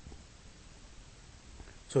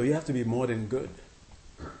 So you have to be more than good.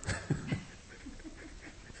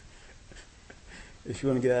 If you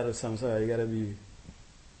want to get out of samsara, you got to be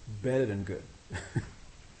better than good.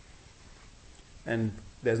 And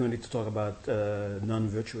there's no need to talk about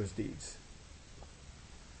non-virtuous deeds.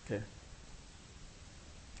 Okay.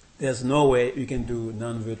 There's no way you can do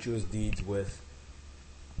non-virtuous deeds with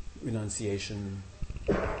renunciation,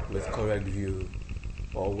 with correct view,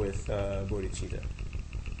 or with bodhicitta.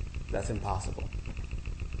 That's impossible.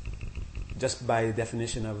 Just by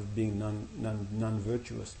definition of being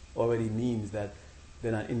non-virtuous already means that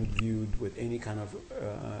they're not imbued with any kind of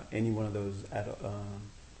any one of those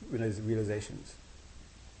realizations.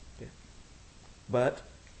 Okay. But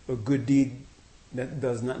a good deed, that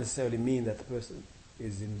does not necessarily mean that the person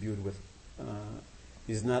is imbued with,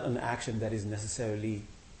 is not an action that is necessarily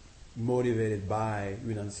motivated by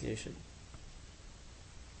renunciation.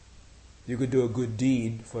 You could do a good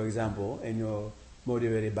deed, for example, and you're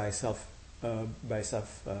motivated by selfish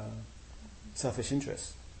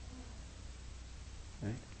interest,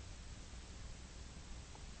 right?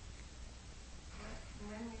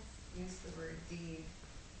 When you use the word deed,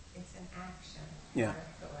 it's an action. Yeah. Not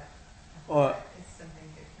a thought. A Or thought is something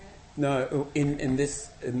different. no, in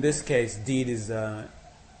this case, deed is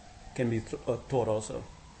can be thought also.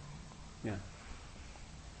 Yeah.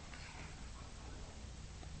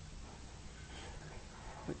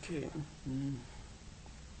 Okay.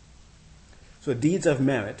 So deeds of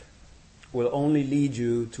merit will only lead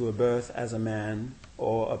you to a birth as a man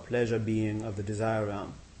or a pleasure being of the desire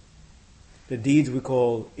realm. The deeds we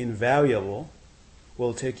call invariable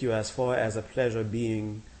will take you as far as a pleasure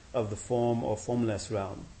being of the form or formless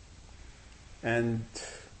realm. And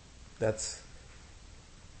that's...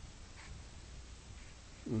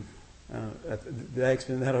 did I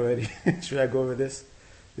explain that already? Should I go over this?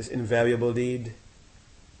 This invariable deed?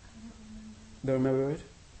 Don't remember it?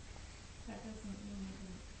 That doesn't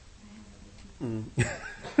mean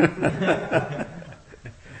I have it.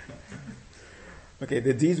 Okay,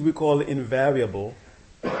 the deeds we call invariable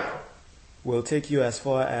will take you as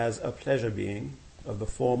far as a pleasure being of the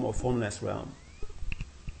form or formless realm.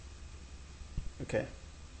 Okay.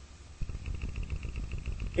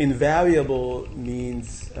 Invariable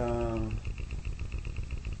means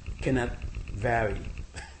cannot vary.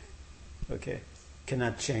 Okay,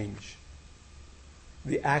 cannot change.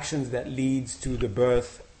 The actions that leads to the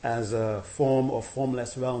birth as a form or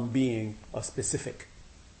formless realm being are specific.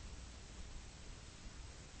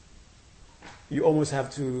 You almost have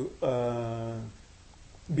to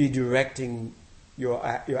be directing your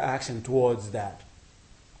action towards that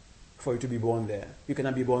for you to be born there. You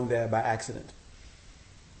cannot be born there by accident.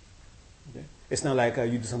 Okay? It's not like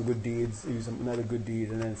you do some good deeds, you do another good deed,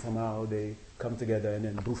 and then somehow they come together, and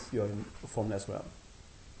then poof, you're in a formless realm.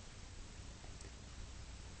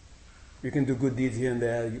 You can do good deeds here and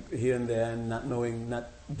there, and not knowing, not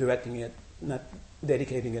directing it, not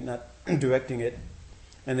dedicating it, not directing it.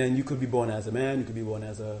 And then you could be born as a man, you could be born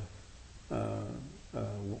as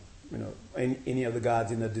any of the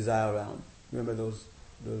gods in the desire realm. Remember those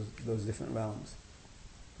different realms,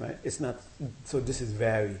 right? It's not, so this is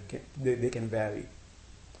vary. They can vary.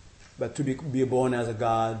 But to be born as a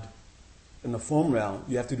god in the form realm,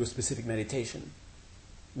 you have to do a specific meditation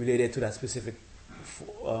related to that specific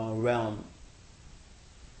realm.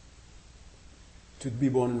 To be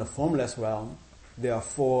born in the formless realm, there are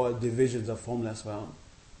 4 divisions of formless realm.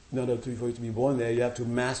 In order for you to be born there, you have to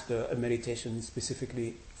master a meditation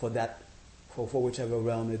specifically for that, for whichever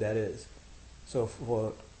realm that is. So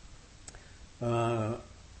for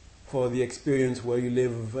the experience where you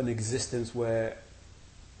live an existence where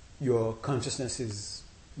your consciousness is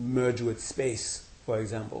merged with space, for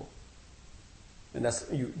example, and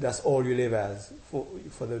that's all you live as for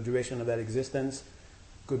the duration of that existence.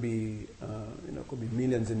 Could be could be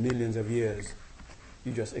millions and millions of years.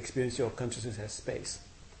 You just experience your consciousness as space,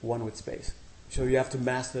 one with space. So you have to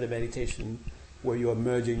master the meditation where you are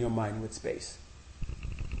merging your mind with space.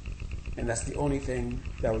 And that's the only thing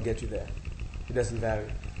that will get you there. It doesn't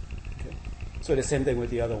vary. Okay. So the same thing with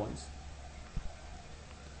the other ones.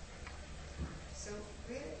 So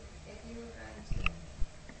really, if you were going to,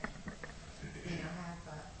 have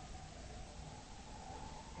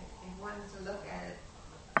if you wanted to look at it,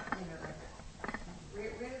 like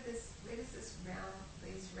where does this realm,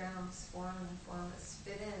 these realms, form and formless,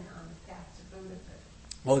 fit in on the path to Buddhahood?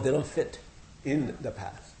 Oh, they don't fit in the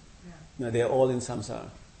path. Yeah. No, they're all in samsara.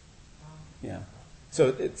 Yeah.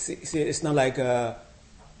 So it's not like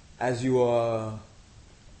as you are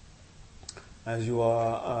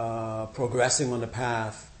progressing on the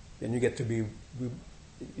path, then you get to be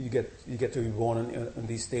born in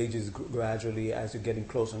these stages gradually as you're getting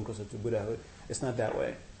closer and closer to Buddhahood. It's not that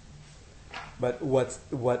way. But what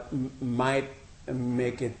might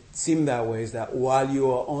make it seem that way is that while you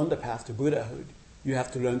are on the path to Buddhahood, you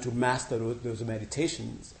have to learn to master those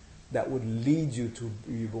meditations that would lead you to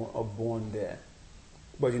be born there.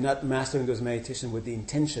 But you're not mastering those meditations with the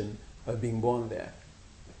intention of being born there.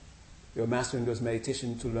 You're mastering those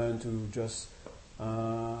meditations to learn to just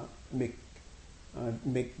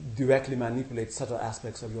directly manipulate subtle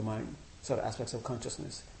aspects of your mind, subtle aspects of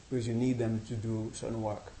consciousness, because you need them to do certain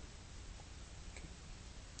work. Okay.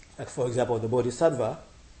 Like for example, the Bodhisattva,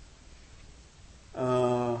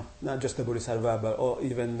 not just the Bodhisattva, but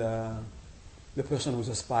even the person who's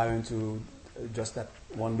aspiring to just that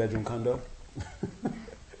 1-bedroom condo,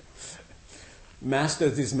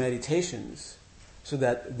 masters these meditations so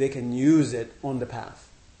that they can use it on the path.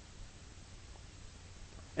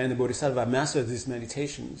 And the Bodhisattva masters these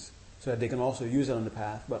meditations so that they can also use it on the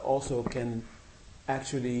path, but also can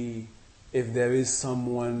actually, if there is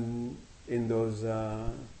someone in those who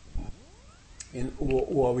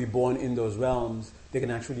are reborn in those realms, they can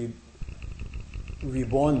actually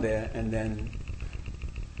reborn there and then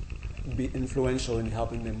be influential in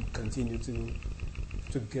helping them continue to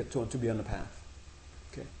be on the path.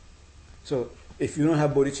 Okay, so if you don't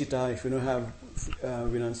have bodhicitta, if you don't have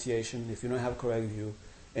renunciation, if you don't have correct view,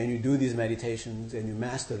 and you do these meditations and you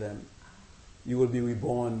master them, you will be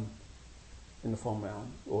reborn in the form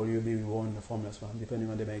realm, or you'll be reborn in the formless realm, depending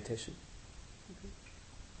on the meditation. Okay.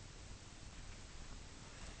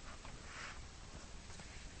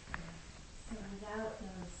 So without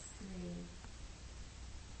those 3,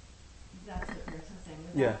 that's what you're saying,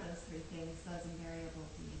 without Yeah. those 3 things, those invariable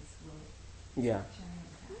deeds will Yeah. Chariot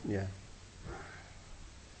path. Yeah.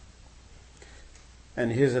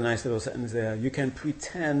 And here's a nice little sentence there. You can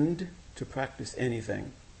pretend to practice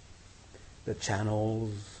anything. The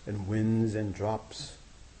channels and winds and drops,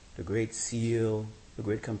 the great seal, the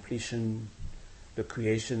great completion, the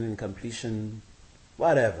creation and completion,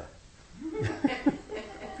 whatever.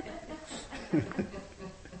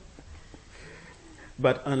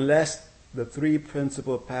 But unless the three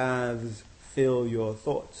principal paths fill your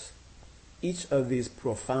thoughts, each of these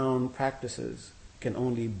profound practices can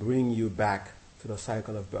only bring you back to the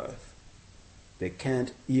cycle of birth. They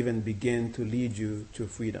can't even begin to lead you to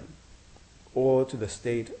freedom or to the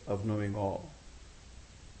state of knowing all.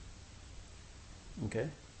 Okay?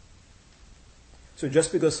 So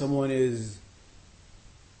just because someone you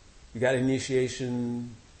got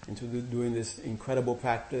initiation into doing this incredible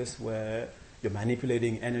practice where you're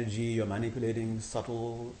manipulating energy, you're manipulating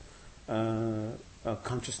subtle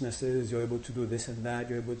consciousnesses, you're able to do this and that,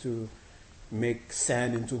 you're able to make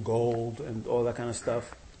sand into gold and all that kind of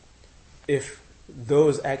stuff. If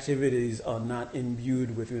those activities are not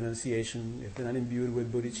imbued with renunciation, if they're not imbued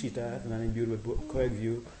with bodhicitta, if they're not imbued with correct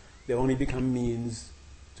view, they only become means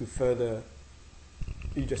to further,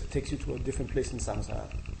 it just takes you to a different place in samsara.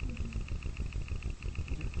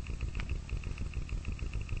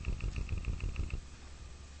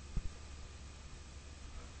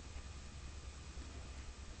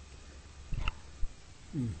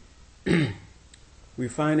 We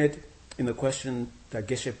find it in the question that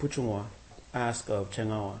Geshe Puchungwa asked of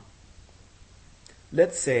Chengawa.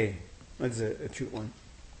 Let's say, that's a cute one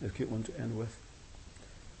to end with.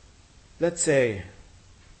 Let's say,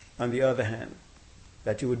 on the other hand,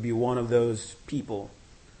 that you would be one of those people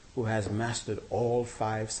who has mastered all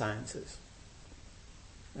 5 sciences.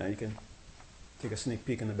 Now you can take a sneak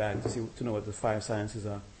peek in the back to know what the 5 sciences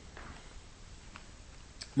are.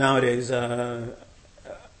 Nowadays, a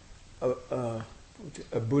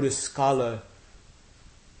Buddhist scholar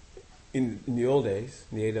in the old days,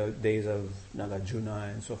 in the days of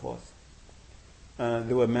Nagarjuna and so forth,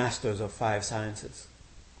 they were masters of 5 sciences,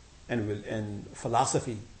 and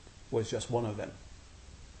philosophy was just one of them.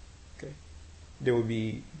 Okay, there would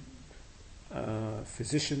be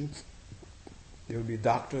physicians, there would be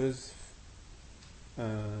doctors,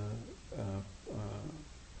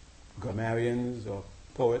 grammarians or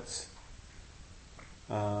poets.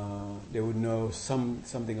 They would know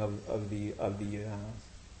something of the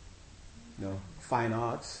fine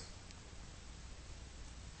arts.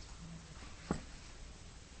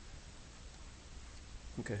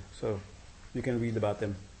 Okay, so you can read about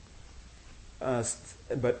them.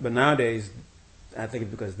 But nowadays, I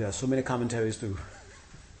think because there are so many commentaries to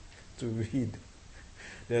read,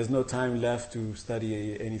 there's no time left to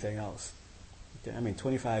study anything else. Okay, I mean,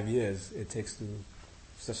 25 years it takes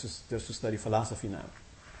just to study philosophy now,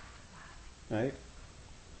 right?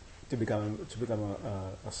 To become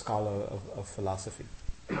a scholar of philosophy.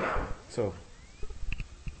 So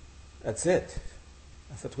that's it.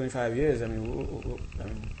 After 25 years, I mean,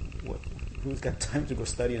 who's got time to go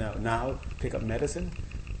study now? Now, pick up medicine?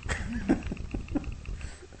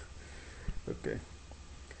 Okay.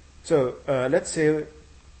 So let's say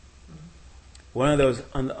one of those,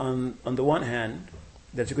 on the one hand,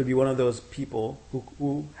 that you could be one of those people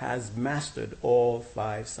who has mastered all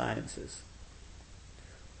 5 sciences,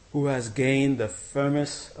 who has gained the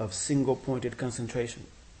firmest of single-pointed concentration.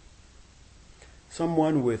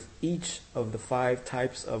 Someone with each of the 5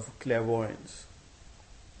 types of clairvoyance.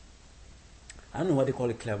 I don't know what they call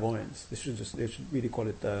it clairvoyance. They should really call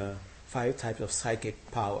it 5 types of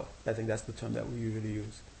psychic power. I think that's the term that we usually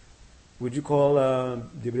use. Would you call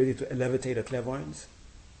the ability to levitate a clairvoyance?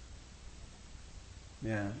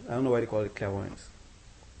 Yeah, I don't know why they call it clairvoyance.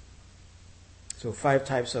 So 5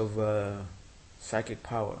 types of psychic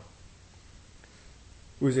power,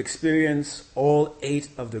 who's experienced all 8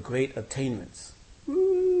 of the great attainments.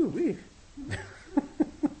 Woo-wee.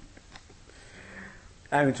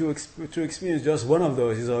 I mean, to experience just one of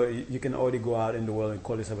those, you can already go out in the world and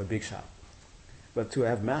call yourself a big shot. But to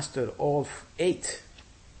have mastered all 8.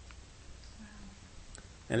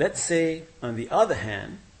 And let's say, on the other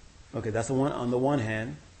hand, okay, that's the one. On the one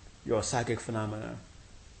hand, you're a psychic phenomena.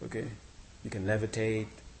 Okay, you can levitate,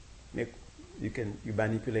 you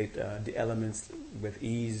manipulate the elements with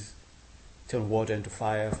ease, turn water into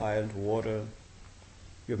fire, fire into water.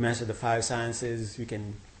 You've mastered the 5 sciences. You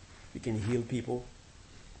can heal people.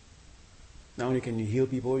 Not only can you heal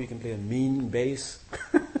people, you can play a mean bass.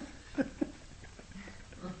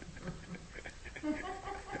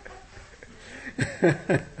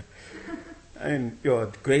 And you're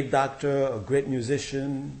a great doctor, a great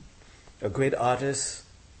musician, a great artist.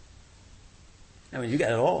 I mean, you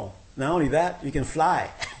got it all. Not only that, you can fly.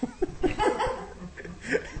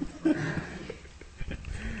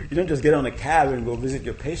 You don't just get on a cab and go visit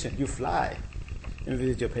your patient. You fly and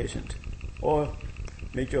visit your patient. Or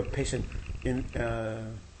make your patient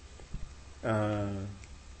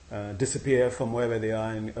disappear from wherever they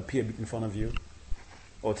are and appear in front of you.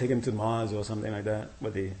 Or take them to Mars or something like that.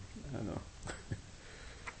 But I don't know.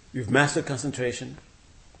 You've mastered concentration.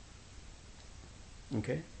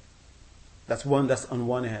 Okay? That's on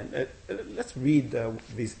one hand. Let's read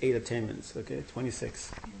these 8 attainments, okay?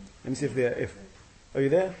 26. Let me see if they're... Are you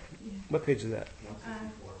there? Yeah. What page is that?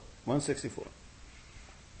 164. 164.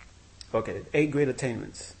 Okay, 8 great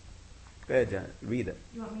attainments. Go ahead, Janet. Read it.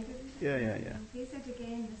 You want me to read it? Yeah. These are to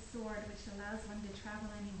gain the sword, which allows one to travel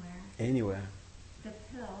anywhere. Anywhere. The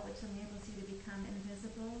pill, which enables you to become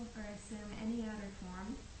invisible or assume any outer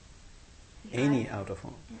form. Any outer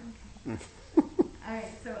form. Yeah, okay. All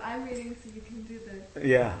right, so I'm reading so you can do the...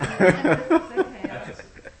 Yeah.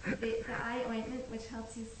 Okay. The eye ointment, which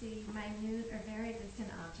helps you see minute or very distant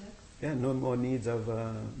objects. Yeah, no more needs of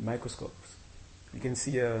microscopes. You can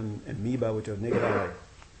see an amoeba with your naked eye.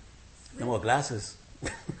 No more glasses.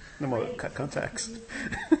 No more contacts.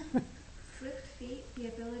 Swift feet, the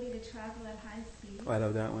ability to travel at high speed. Oh, I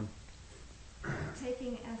love that one.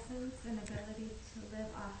 Taking essence and ability to live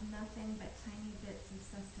off nothing but tiny bits of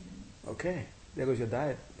sustenance. Okay, there goes your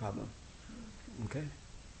diet problem. Okay.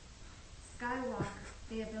 Skywalk,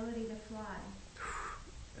 the ability to fly.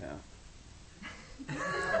 Yeah.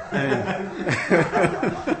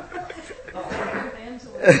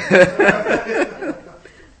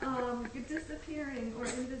 Disappearing or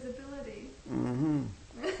invisibility. Mm-hmm.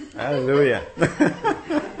 Hallelujah. And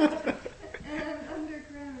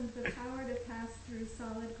underground, the power to pass through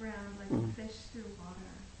solid ground like a fish through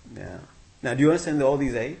water. Yeah. Now, do you understand all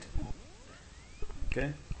these 8?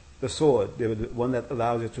 Okay. The sword, the one that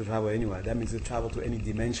allows you to travel anywhere. That means you travel to any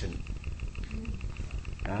dimension.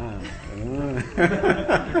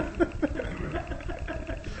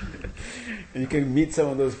 And you can meet some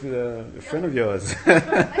of those friend of yours.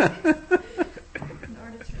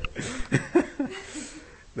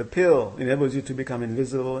 The pill enables you to become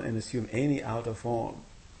invisible and assume any outer form.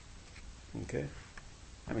 Okay?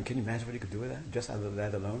 I mean, can you imagine what you could do with that? Just out of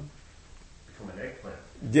that alone? From an eggplant.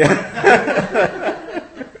 Yeah.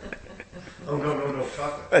 Oh, no,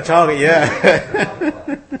 chocolate. A chocolate,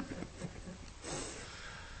 yeah.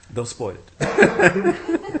 Don't spoil it.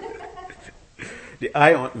 The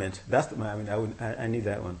eye ointment. That's the one. I need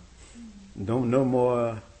that one. No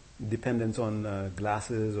more dependence on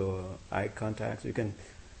glasses or eye contacts.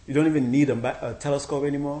 You don't even need a telescope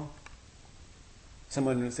anymore.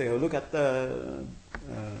 Someone will say, "Oh, look at the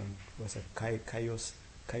what's that? Cassiopeia.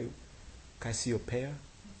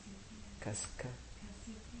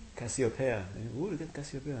 Cassiopeia. Oh, look at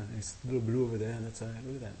Cassiopeia. It's a little blue over there. That's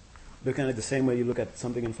look at that. Looking at it the same way you look at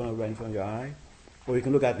something right in front of your eye, or you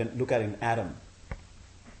can look at an atom.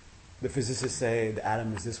 The physicists say the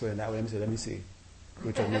atom is this way and that way. Let me see,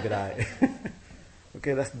 with your naked eye.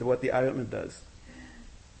 Okay, that's what the eye ointment does.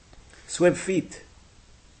 Swift feet.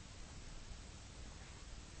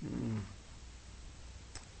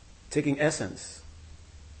 Taking essence.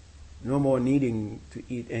 No more needing to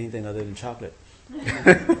eat anything other than chocolate.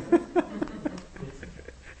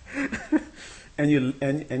 And you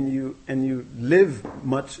live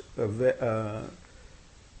much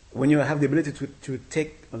when you have the ability to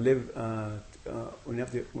take and live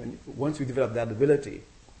once you develop that ability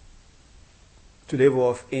to live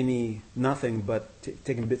off nothing but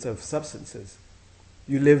taking bits of substances,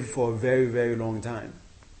 you live for a very, very long time,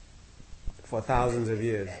 for thousands of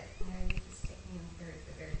years. You're just taking the very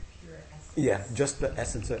pure essence. Yeah, just the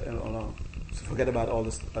essence alone. So forget about all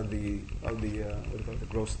this, the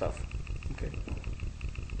gross stuff. Okay.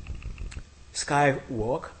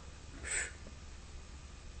 Skywalk.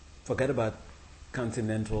 Forget about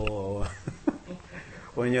Continental or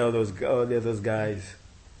when you're those guys.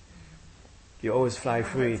 You always fly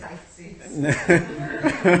free.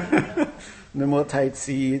 No more tight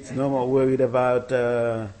seats. No more worried about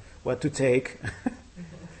what to take.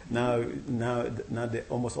 Now,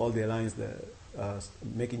 almost all the airlines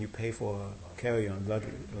making you pay for carry-on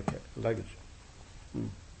luggage.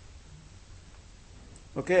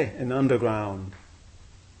 Okay, and underground.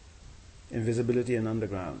 Invisibility and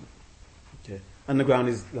underground. Okay, underground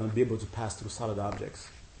is going to be able to pass through solid objects.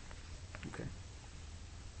 Okay,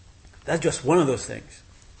 that's just one of those things.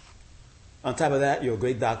 On top of that, you're a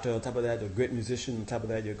great doctor. On top of that, you're a great musician. On top of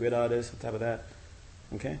that, you're a great artist. On top of that,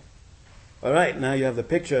 okay. All right, now you have the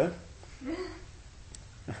picture.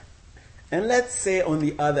 And let's say, on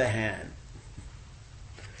the other hand,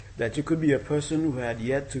 that you could be a person who had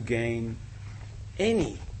yet to gain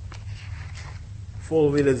any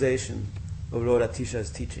full realization of Lord Atisha's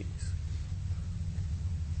teachings,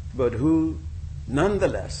 but who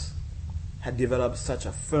nonetheless had developed such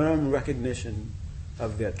a firm recognition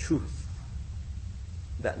of their truth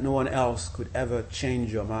that no one else could ever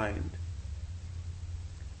change your mind.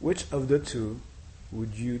 Which of the two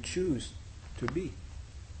would you choose to be?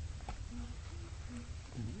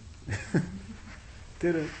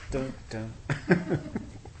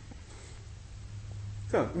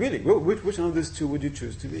 So, really, which one of these two would you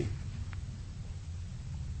choose to be?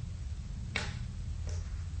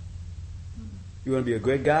 You want to be a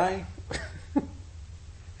great guy?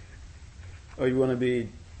 Or you want to be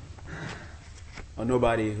a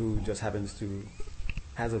nobody who just happens to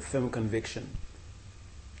has a firm conviction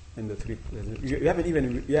in the three? You haven't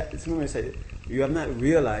even, somebody said, you have not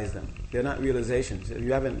realized them. They're not realizations.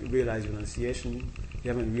 You haven't realized renunciation. You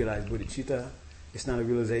haven't realized bodhicitta. It's not a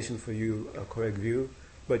realization for you, a correct view,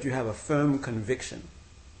 but you have a firm conviction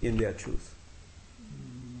in their truth.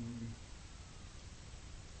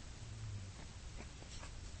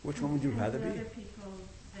 Which one would you rather the be? Other people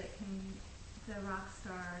that can, the rock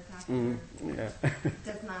star doctor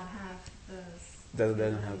does not have those.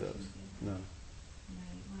 Doesn't have those. No. You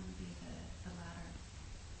want to be the latter,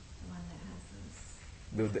 the one that has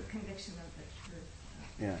those The conviction of the truth.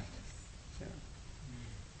 Yeah.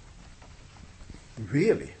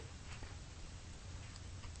 Really?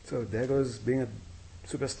 So there goes being a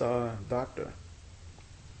superstar doctor.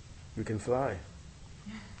 You can fly.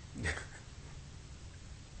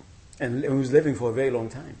 And who's living for a very long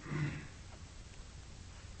time.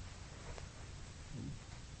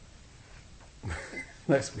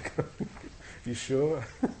 Nice. You sure?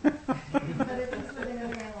 But if he's living a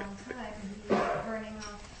very long time, he's burning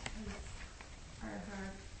off his or her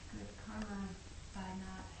good karma by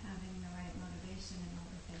not having the right motivation in all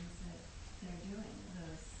the things that they're doing.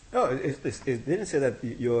 It didn't say that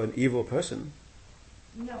you're an evil person.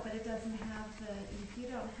 No, but it doesn't have if you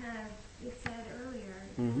don't have, it said earlier,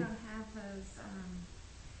 if Mm-hmm. you don't have those,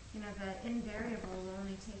 the invariable will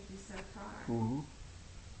only take you so far. Mm-hmm.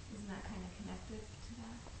 Isn't that kind of connected to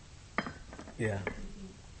that? Yeah.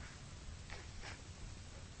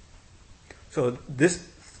 Mhm.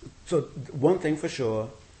 So one thing for sure,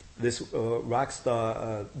 this rock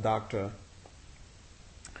star doctor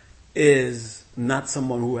is not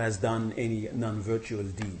someone who has done any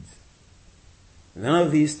non-virtuous deeds. None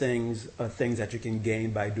of these things are things that you can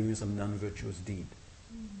gain by doing some non-virtuous deed.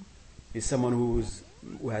 It's someone who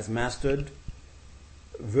has mastered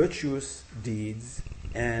virtuous deeds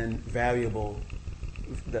and variable,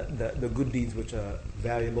 the good deeds which are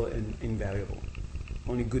variable and invariable.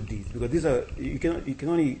 Only good deeds, because these are you can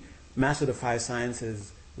only master the 5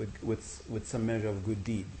 sciences with some measure of good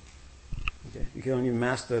deed. Okay? You can only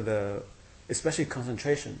master especially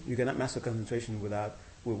concentration. You cannot master concentration with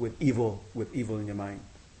evil in your mind,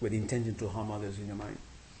 with the intention to harm others in your mind.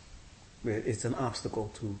 It's an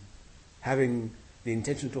obstacle to having the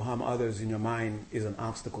intention to harm others in your mind is an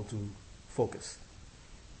obstacle to focus.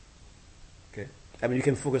 Okay, I mean you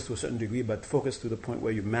can focus to a certain degree, but focus to the point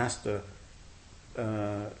where you master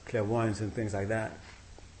clairvoyance and things like that,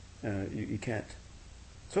 you can't.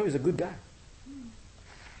 So he's a good guy.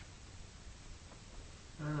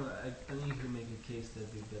 I don't know. I think you could make a case that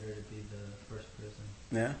it'd be better to be the first person.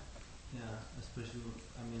 Yeah. Yeah, especially.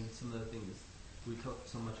 I mean, some of the things we talked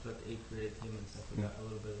so much about the 8th grade attainment stuff. We got a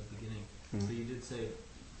little bit at the beginning, but you did say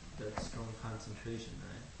that strong concentration,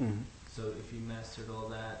 right? Mm-hmm. So if you mastered all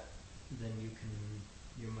that, then you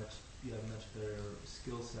have much better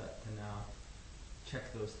skill set to now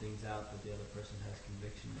check those things out that the other person has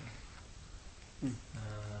conviction in.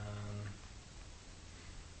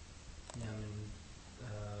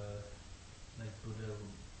 Like Buddha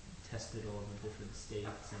tested all the different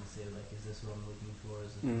states and say, like, is this what I'm looking for?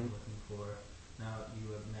 Is this what I'm looking for? Now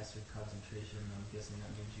you have mastered concentration. I'm guessing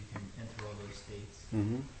that means you can enter all those states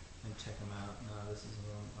and check them out. No, this is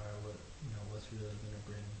what's really going to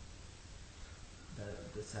bring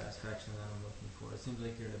the satisfaction that I'm looking for. It seems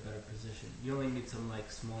like you're in a better position. You only need some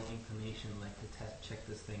like small inclination, like to check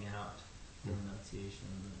this thing out, the renunciation,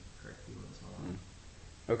 the correct view, and so on.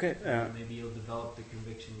 Okay. Maybe you'll develop the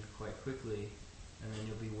conviction quite quickly, and then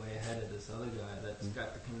you'll be way ahead of this other guy that's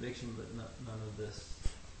got the conviction, but none of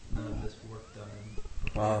this work done.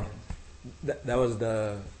 Wow. That was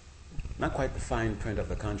not quite the fine print of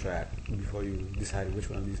the contract before you decided which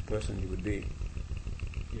one of these person you would be.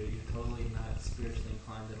 You're totally not spiritually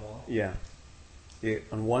inclined at all. Yeah.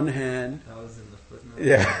 On one hand, that was in the footnote.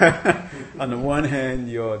 Yeah. On the one hand,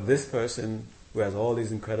 you're this person who has all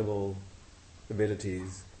these incredible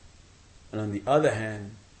abilities, And on the other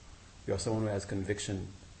hand, you're someone who has conviction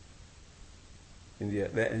and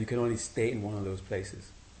you can only stay in one of those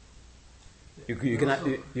places. You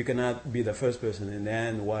cannot be the first person and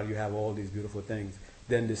then, while you have all these beautiful things,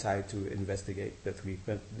 then decide to investigate the three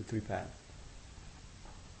paths.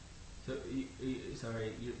 So, so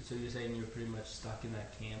you're saying you're pretty much stuck in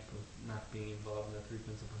that camp of not being involved in the three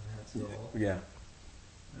principles of head soul? Yeah.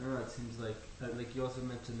 I don't know, it seems like you also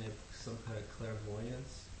mentioned they have some kind of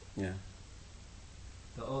clairvoyance. Yeah.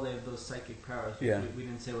 They have those psychic powers. Yeah. We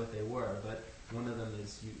didn't say what they were, but one of them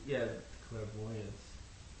is clairvoyance.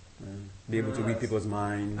 Be able to read people's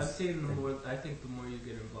minds. I've seen I think the more you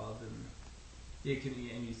get involved in,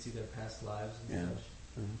 and you see their past lives and such.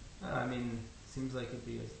 Mm-hmm. I mean, it seems like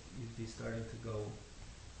you'd be starting to go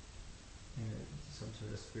in some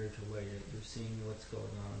sort of spiritual way. You're seeing what's going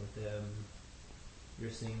on with them.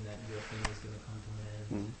 You're seeing that your thing is going to come to an end.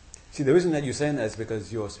 Mm-hmm. See, the reason that you're saying that is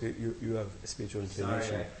because you have a spiritual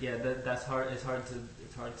inclination. Yeah, that's hard. It's hard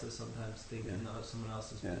to sometimes think in someone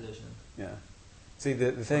else's position. Yeah. See,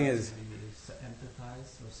 the thing is, do you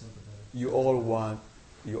empathize or sympathize? You all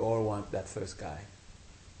want that first guy.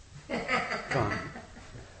 Come on.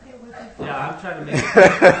 Yeah, I'm trying to make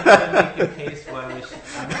a case why we should.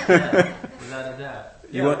 Without a doubt.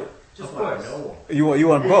 You want just want to know one. You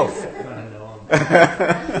want both. You want to know them.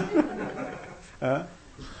 Huh?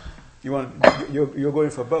 You're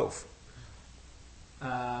going for both.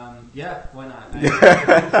 Yeah, why not? I'm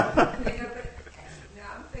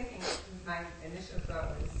thinking my initial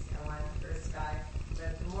thought was I want the first guy,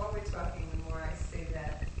 but the more we're talking, the more I see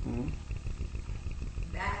that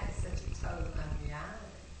that is such a total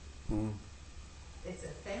unreality. It's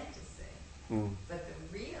a fantasy, but the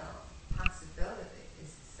real possibility is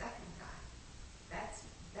the second guy.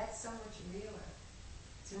 That's so much realer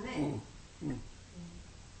to me.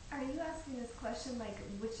 Are you asking this question like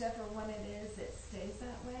whichever one it is, it stays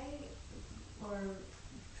that way? Or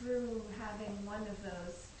through having one of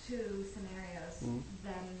those two scenarios,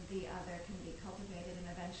 then the other can be cultivated and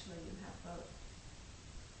eventually you have both?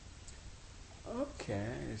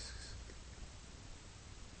 Okay.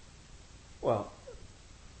 Well,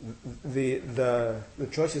 the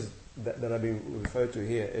choices that are being referred to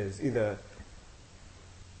here is either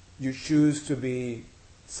you choose to be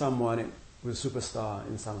someone who's a superstar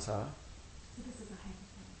in samsara. So this is a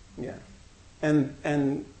hypothetical. Yeah.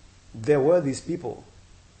 And there were these people.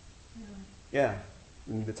 Really? Yeah.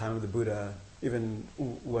 In the time of the Buddha, even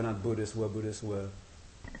who were not Buddhists, were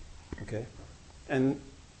okay. And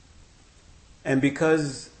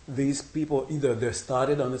because these people either they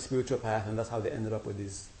started on the spiritual path and that's how they ended up with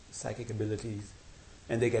these psychic abilities,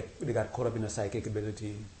 and they got caught up in the psychic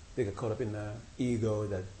ability, they got caught up in the ego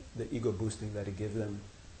boosting that it gives them.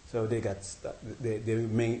 So they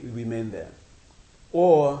remain there.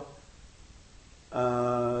 Or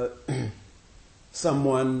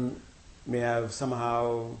someone may have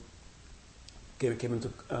somehow came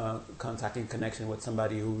into contact and connection with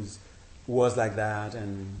somebody who was like that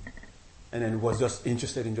and then was just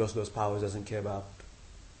interested in just those powers, doesn't care about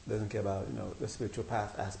the spiritual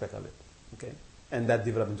path aspect of it. Okay? And that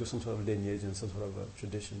developed into some sort of lineage and some sort of a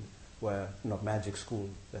tradition where magic school,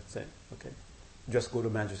 let's say. Okay? Just go to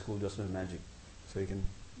magic school, just learn magic, so you can,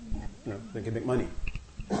 they can make money.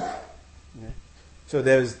 Okay? So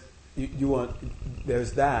there's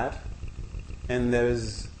that, and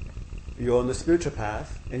you're on the spiritual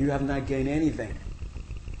path, and you have not gained anything.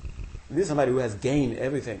 This is somebody who has gained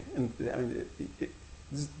everything, and I mean,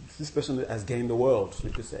 this person has gained the world, so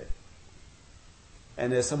you could say.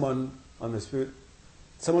 And there's someone in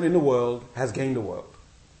the world has gained the world.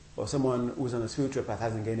 Or someone who's on a spiritual path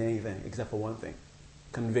hasn't gained anything except for one thing: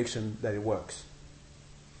 conviction that it works.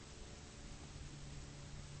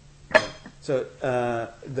 So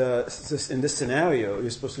in this scenario,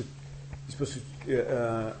 the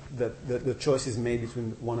choice is made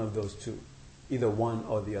between one of those two, either one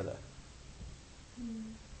or the other.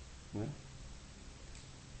 Yeah?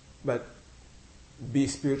 But be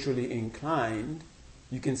spiritually inclined,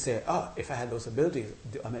 you can say, if I had those abilities,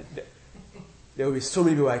 I mean, there would be so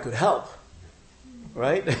many people I could help,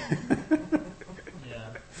 right? Yeah.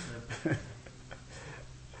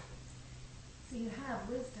 So you have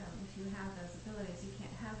wisdom if you have those abilities. You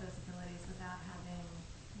can't have those abilities without having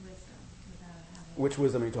wisdom. Which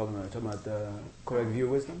wisdom are you talking about? Are you talking about the correct view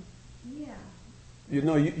wisdom? Yeah.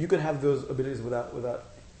 You could have those abilities without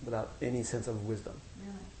any sense of wisdom.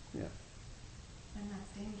 Really? Yeah. And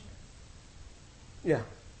that's dangerous. Yeah.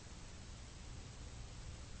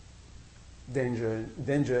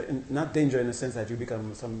 Not danger in the sense that you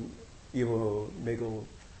become some evil, mega,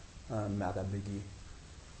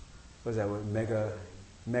 What is that word?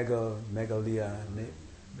 Megalomania?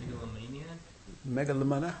 Megalomania?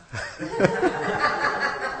 Megalomania.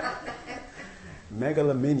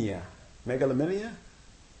 Megalomania? Megalomania,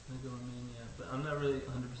 but I'm not really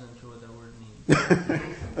 100% sure what that word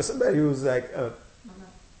means. Somebody who's like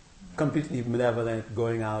completely malevolent,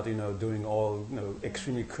 going out, doing all,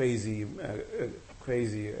 extremely crazy,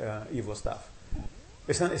 evil stuff.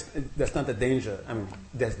 That's not the danger. I mean,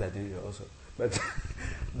 that's that danger also. But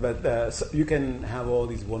so you can have all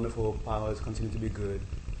these wonderful powers, continue to be good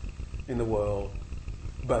in the world,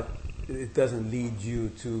 but it doesn't lead you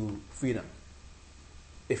to freedom.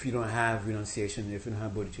 If you don't have renunciation, if you don't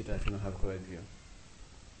have bodhicitta, if you don't have correct view.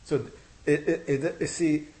 So,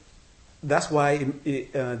 see, that's why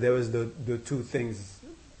there was the two things.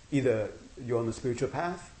 Either you're on the spiritual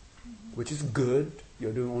path, which is good,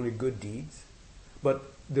 you're doing only good deeds, but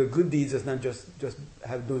the good deeds is not just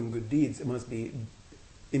have doing good deeds, it must be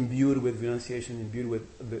imbued with renunciation, imbued with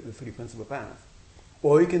the three principal paths.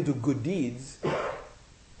 Or you can do good deeds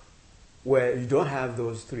where you don't have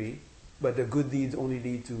those three, but the good deeds only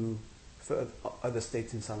lead to other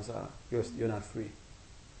states in samsara. You're not free.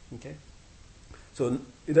 Okay? So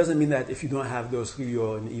it doesn't mean that if you don't have those three,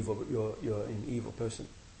 you're an evil person.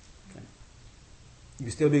 Okay? You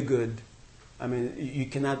can still be good. I mean, you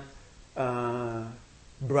cannot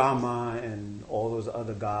Brahma and all those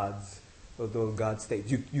other gods, or those god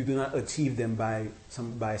states. You do not achieve them by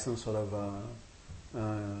some sort of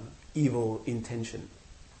evil intention.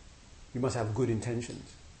 You must have good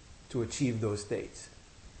intentions to achieve those states.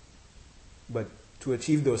 But to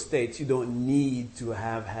achieve those states, you don't need to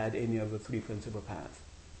have had any of the three principal paths.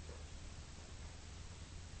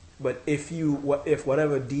 But if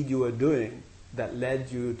whatever deed you were doing that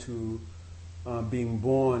led you to being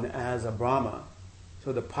born as a Brahma,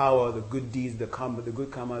 so the power, the good deeds, the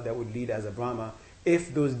good karma that would lead as a Brahma,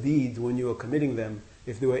 if those deeds, when you were committing them,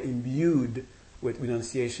 if they were imbued with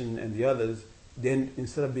renunciation and the others, then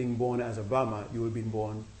instead of being born as a Brahma, you would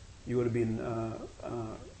have been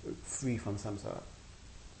free from samsara.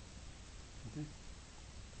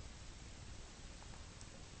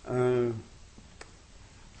 Okay.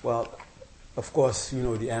 Well, of course, you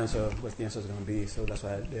know the answer, what the answer is going to be, so that's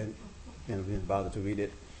why I didn't bother to read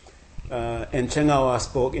it. And Chengawa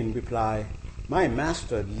spoke in reply, "My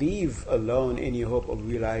master, leave alone any hope of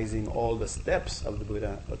realizing all the steps of the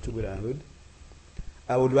Buddha or to Buddhahood.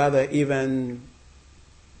 I would rather even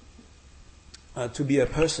to be a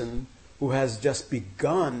person who has just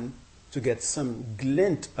begun to get some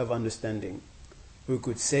glint of understanding, who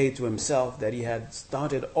could say to himself that he had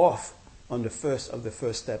started off on the first of the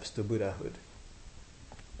first steps to Buddhahood."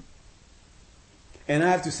 And I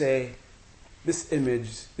have to say, this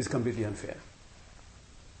image is completely unfair.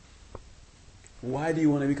 Why do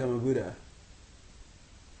you want to become a Buddha?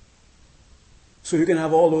 So you can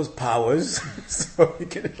have all those powers, so you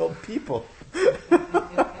can help people.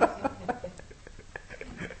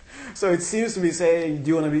 So it seems to be saying,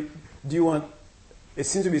 it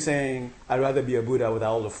seems to be saying, I'd rather be a Buddha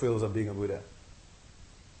without all the frills of being a Buddha.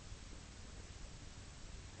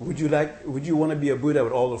 Would you want to be a Buddha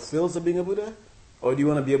with all the frills of being a Buddha? Or do you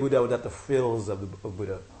want to be a Buddha without the frills of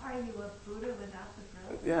Buddha? Are you a Buddha without the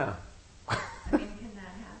frills? Yeah. I mean, can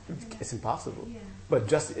that happen? It's impossible. Yeah. But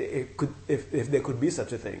just if there could be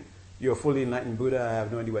such a thing, you're a fully enlightened Buddha. I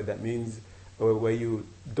have no idea what that means. Or where you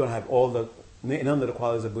don't have none of the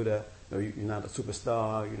qualities of Buddha. You're not a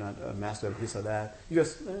superstar. You're not a master of this or that. You're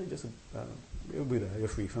just a Buddha. You're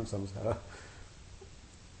free from samsara.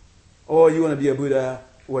 Or you want to be a Buddha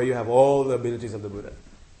where you have all the abilities of the Buddha.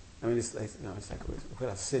 I mean, it's like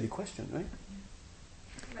a silly question, right?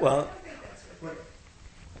 No, Well, I don't think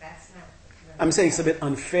that's not. I'm saying it's a bit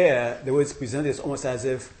unfair the way it's presented. It's almost as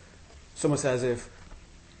if,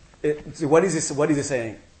 what is this? What is it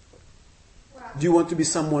saying? Well, Do you want to be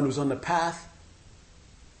someone who's on the path,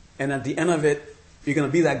 and at the end of it, you're going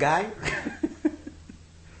to be that guy?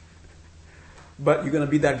 But you're going to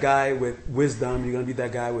be that guy with wisdom. You're going to be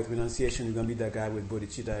that guy with renunciation. You're going to be that guy with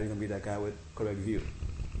bodhicitta. You're going to be that guy with correct view.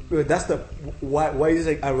 That's why is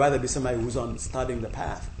it I'd rather be somebody who's on studying the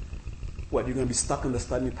path. What, you're going to be stuck on the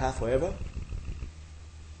studying path forever?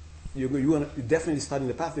 You're definitely studying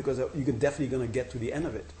the path because you're definitely going to get to the end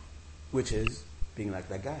of it, which is being like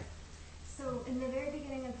that guy. So in the very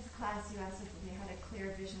beginning of this class, you asked if we had a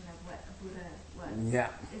clear vision of what a Buddha was. Yeah.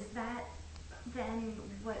 Is that then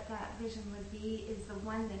what that vision would be? Is the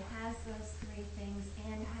one that has those three things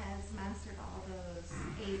and has mastered all those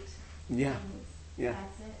 8 Yeah. things? Yeah.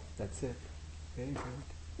 That's it? That's it. Very good.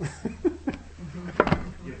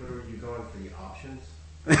 Yeah, but are you going for the options?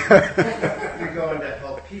 You're going to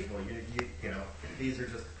help people. You know, these are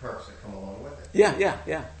just the perks that come along with it. Yeah, yeah,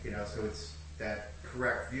 yeah. You know, so it's that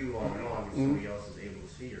correct view all in all. If somebody else is able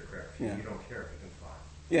to see your correct view, Yeah. you don't care if you can fly.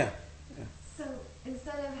 Yeah. Yeah. So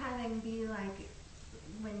instead of having be like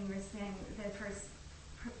when you were saying the first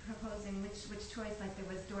proposing which choice, like there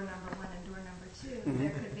was door number 1 and door number 2, Mhm.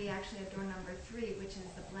 there could be actually a door number 3, which is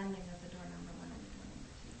the blending of the door number 1 and the door number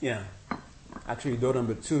 2. Yeah. Actually, door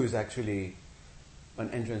number 2 is actually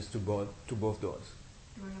an entrance to both doors.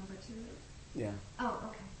 Door number 2 is? Yeah. Oh,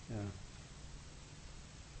 okay. Yeah.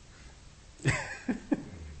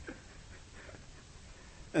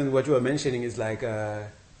 And what you were mentioning is like,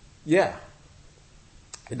 yeah,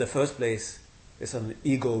 in the first place, it's an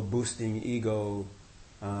ego boosting, ego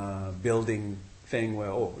building thing where,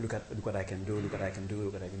 oh, look what I can do, look what I can do,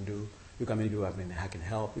 look what I can do. Look how many people I can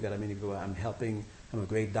help. Look how many people I'm helping. I'm a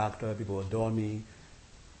great doctor. People adore me.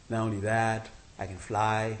 Not only that, I can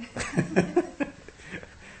fly.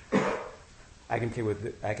 I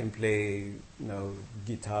can play,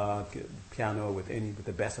 guitar, piano with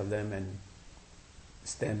the best of them, and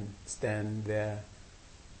stand there.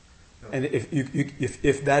 And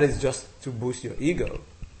if that is just to boost your ego,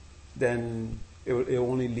 then it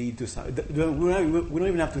will only lead to some. We don't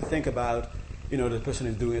even have to think about, the person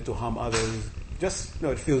is doing it to harm others. Just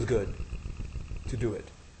it feels good to do it,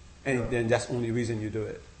 and then that's the only reason you do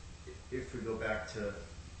it. If we go back to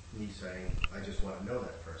me saying, I just want to know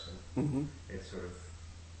that person, Mm-hmm. it's sort of,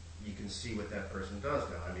 you can see what that person does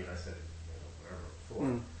now. I mean, I said it, whatever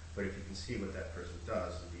before, but if you can see what that person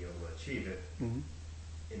does and be able to achieve it Mm-hmm.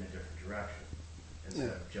 in a different direction, instead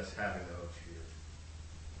of just having the OG of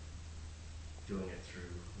doing it through,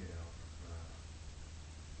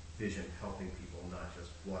 vision, helping people, not just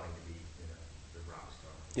wanting to be, the rock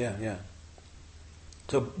star. Yeah, yeah.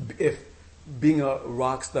 So if being a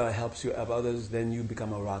rock star helps you help others, then you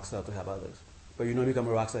become a rock star to help others. But you don't become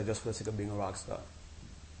a rock star just for the sake of being a rock star.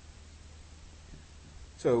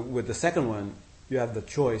 So with the second one, you have the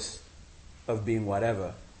choice of being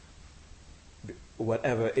whatever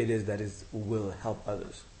it is that will help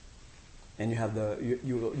others, and you have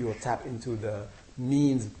you will tap into the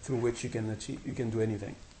means through which you can do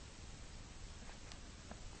anything.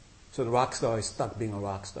 So the rock star is stuck being a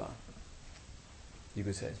rock star. You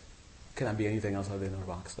could say, cannot be anything else other than a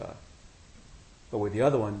rock star. But with the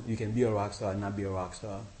other one, you can be a rock star and not be a rock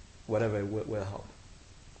star. Whatever will help.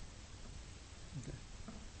 Okay.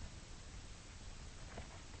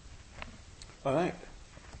 All right.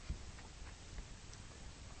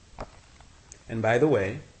 And by the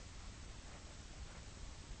way,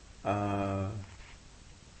 and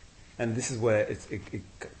this is where it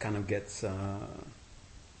kind of gets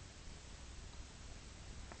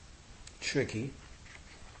tricky.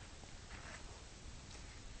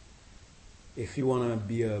 If you want to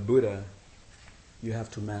be a Buddha, you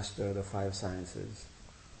have to master the 5 sciences.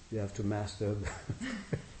 You have to master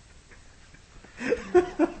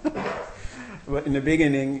but in the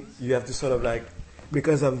beginning, you have to sort of like,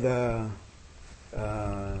 because of the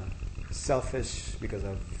selfish, because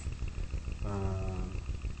of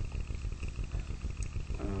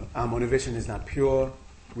our motivation is not pure,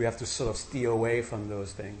 we have to sort of steer away from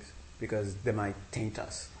those things because they might taint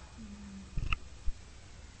us.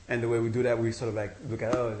 And the way we do that, we sort of like look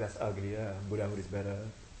at, oh, that's ugly, Buddhahood is better,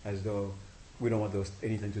 as though we don't want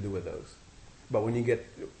anything to do with those. But when you get,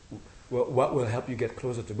 what will help you get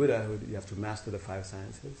closer to Buddhahood, you have to master the 5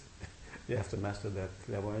 sciences. You have to master the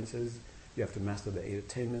clairvoyances. You have to master the 8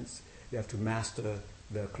 attainments. You have to master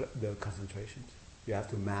the concentrations. You have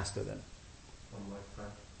to master them. One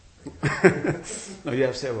lifetime. No, you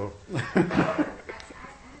have several. I read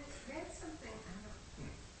something,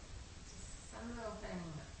 some little thing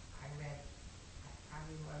I read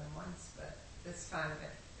probably more than once, but this time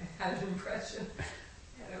it had an impression,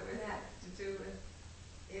 and it would have to do with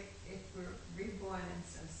if we're reborn in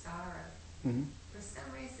samsara. Mm-hmm. For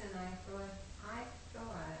some reason I thought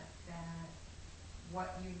that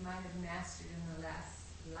what you might have mastered in the last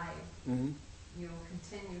life, Mm-hmm. you'll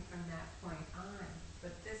continue from that point on.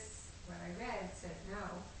 But this, what I read, said no,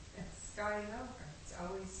 it's starting over. It's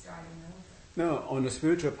always starting over. No, on the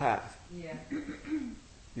spiritual path, Yeah.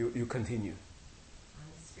 you continue. On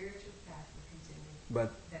the spiritual path you continue.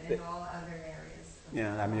 But But in all other areas.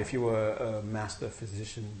 yeah, I mean, if you were a master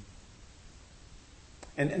physician,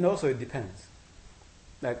 and also it depends.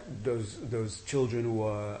 Like those children who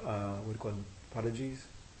are what do you call them, prodigies?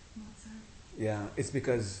 Mozart. Yeah, it's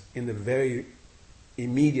because in the very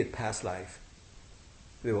immediate past life,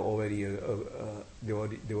 they were already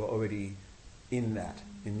in that,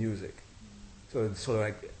 in music. So it's sort of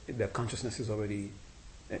like their consciousness is already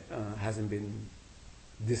hasn't been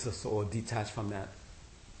disassociated or detached from that.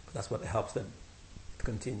 That's what helps them.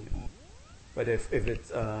 continue. But if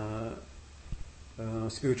it's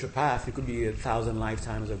spiritual path, it could be 1,000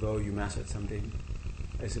 lifetimes ago you mastered something.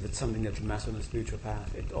 As if it's something that you mastered on the spiritual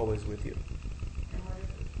path, it's always with you. And what if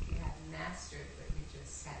you hadn't mastered, but you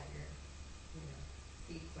just had your,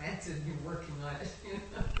 feet planted and you're working on it?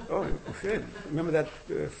 Oh, shit! Remember that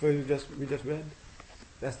phrase we just read?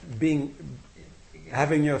 That's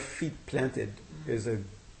having your feet planted is a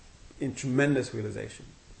tremendous realization.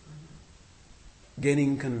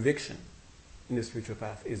 Gaining conviction in the spiritual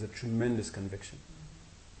path is a tremendous conviction,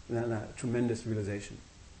 tremendous realization.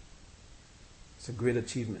 It's a great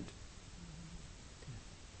achievement.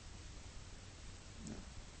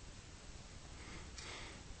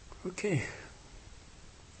 Okay.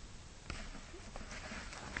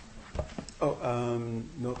 Oh,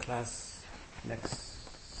 no class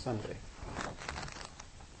next Sunday.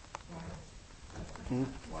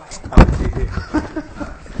 Why?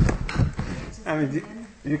 I mean,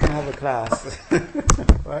 you can have a class.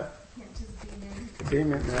 What? Can't just be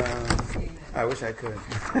Demon. I wish I could.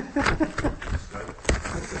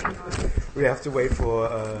 We have to wait for.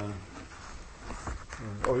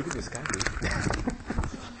 We could do Skype.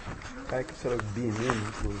 I could sort of beam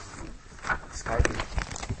in with Skype.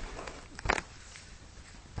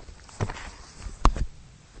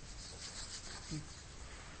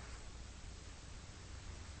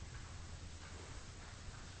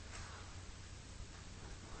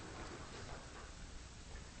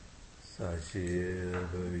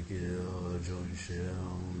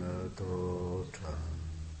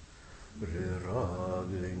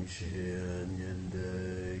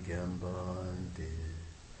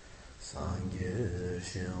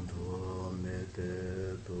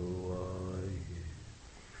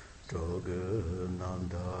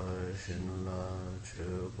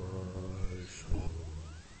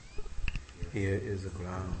 Here is the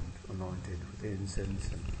ground anointed with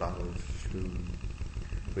incense and flowers strewn,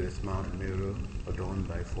 with its mountain mirror adorned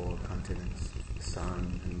by 4 continents, the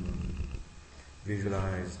sun and moon.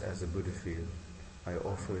 Visualized as a Buddha field, I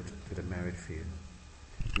offer it to the merit field.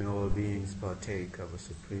 May all beings partake of a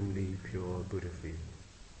supremely pure Buddha field.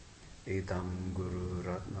 Etam Guru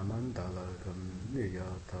Ratnamandalakam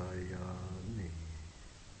Niyatayami.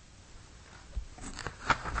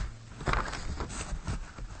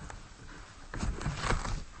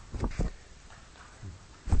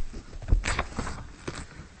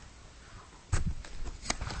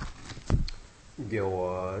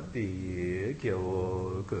 Gyawadi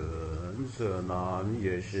Gyawagun Sunam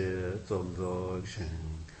Yeshe Zogzogshin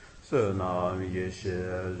Sunam Yeshe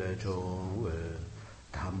Lechongwe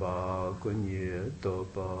Tamba Kunye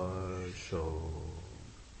Dopa Sho.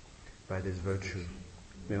 By this virtue,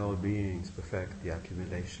 may all beings perfect the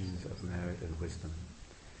accumulations of merit and wisdom,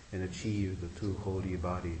 and achieve the 2 holy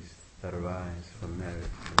bodies that arise from merit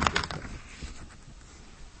and wisdom.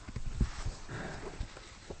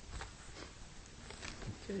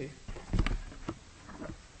 Okay.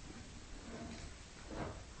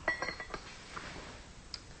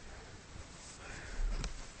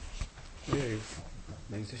 Where is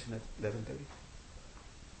meditation at 11:30?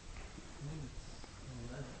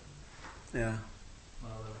 Yeah.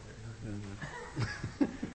 Well, 11:30.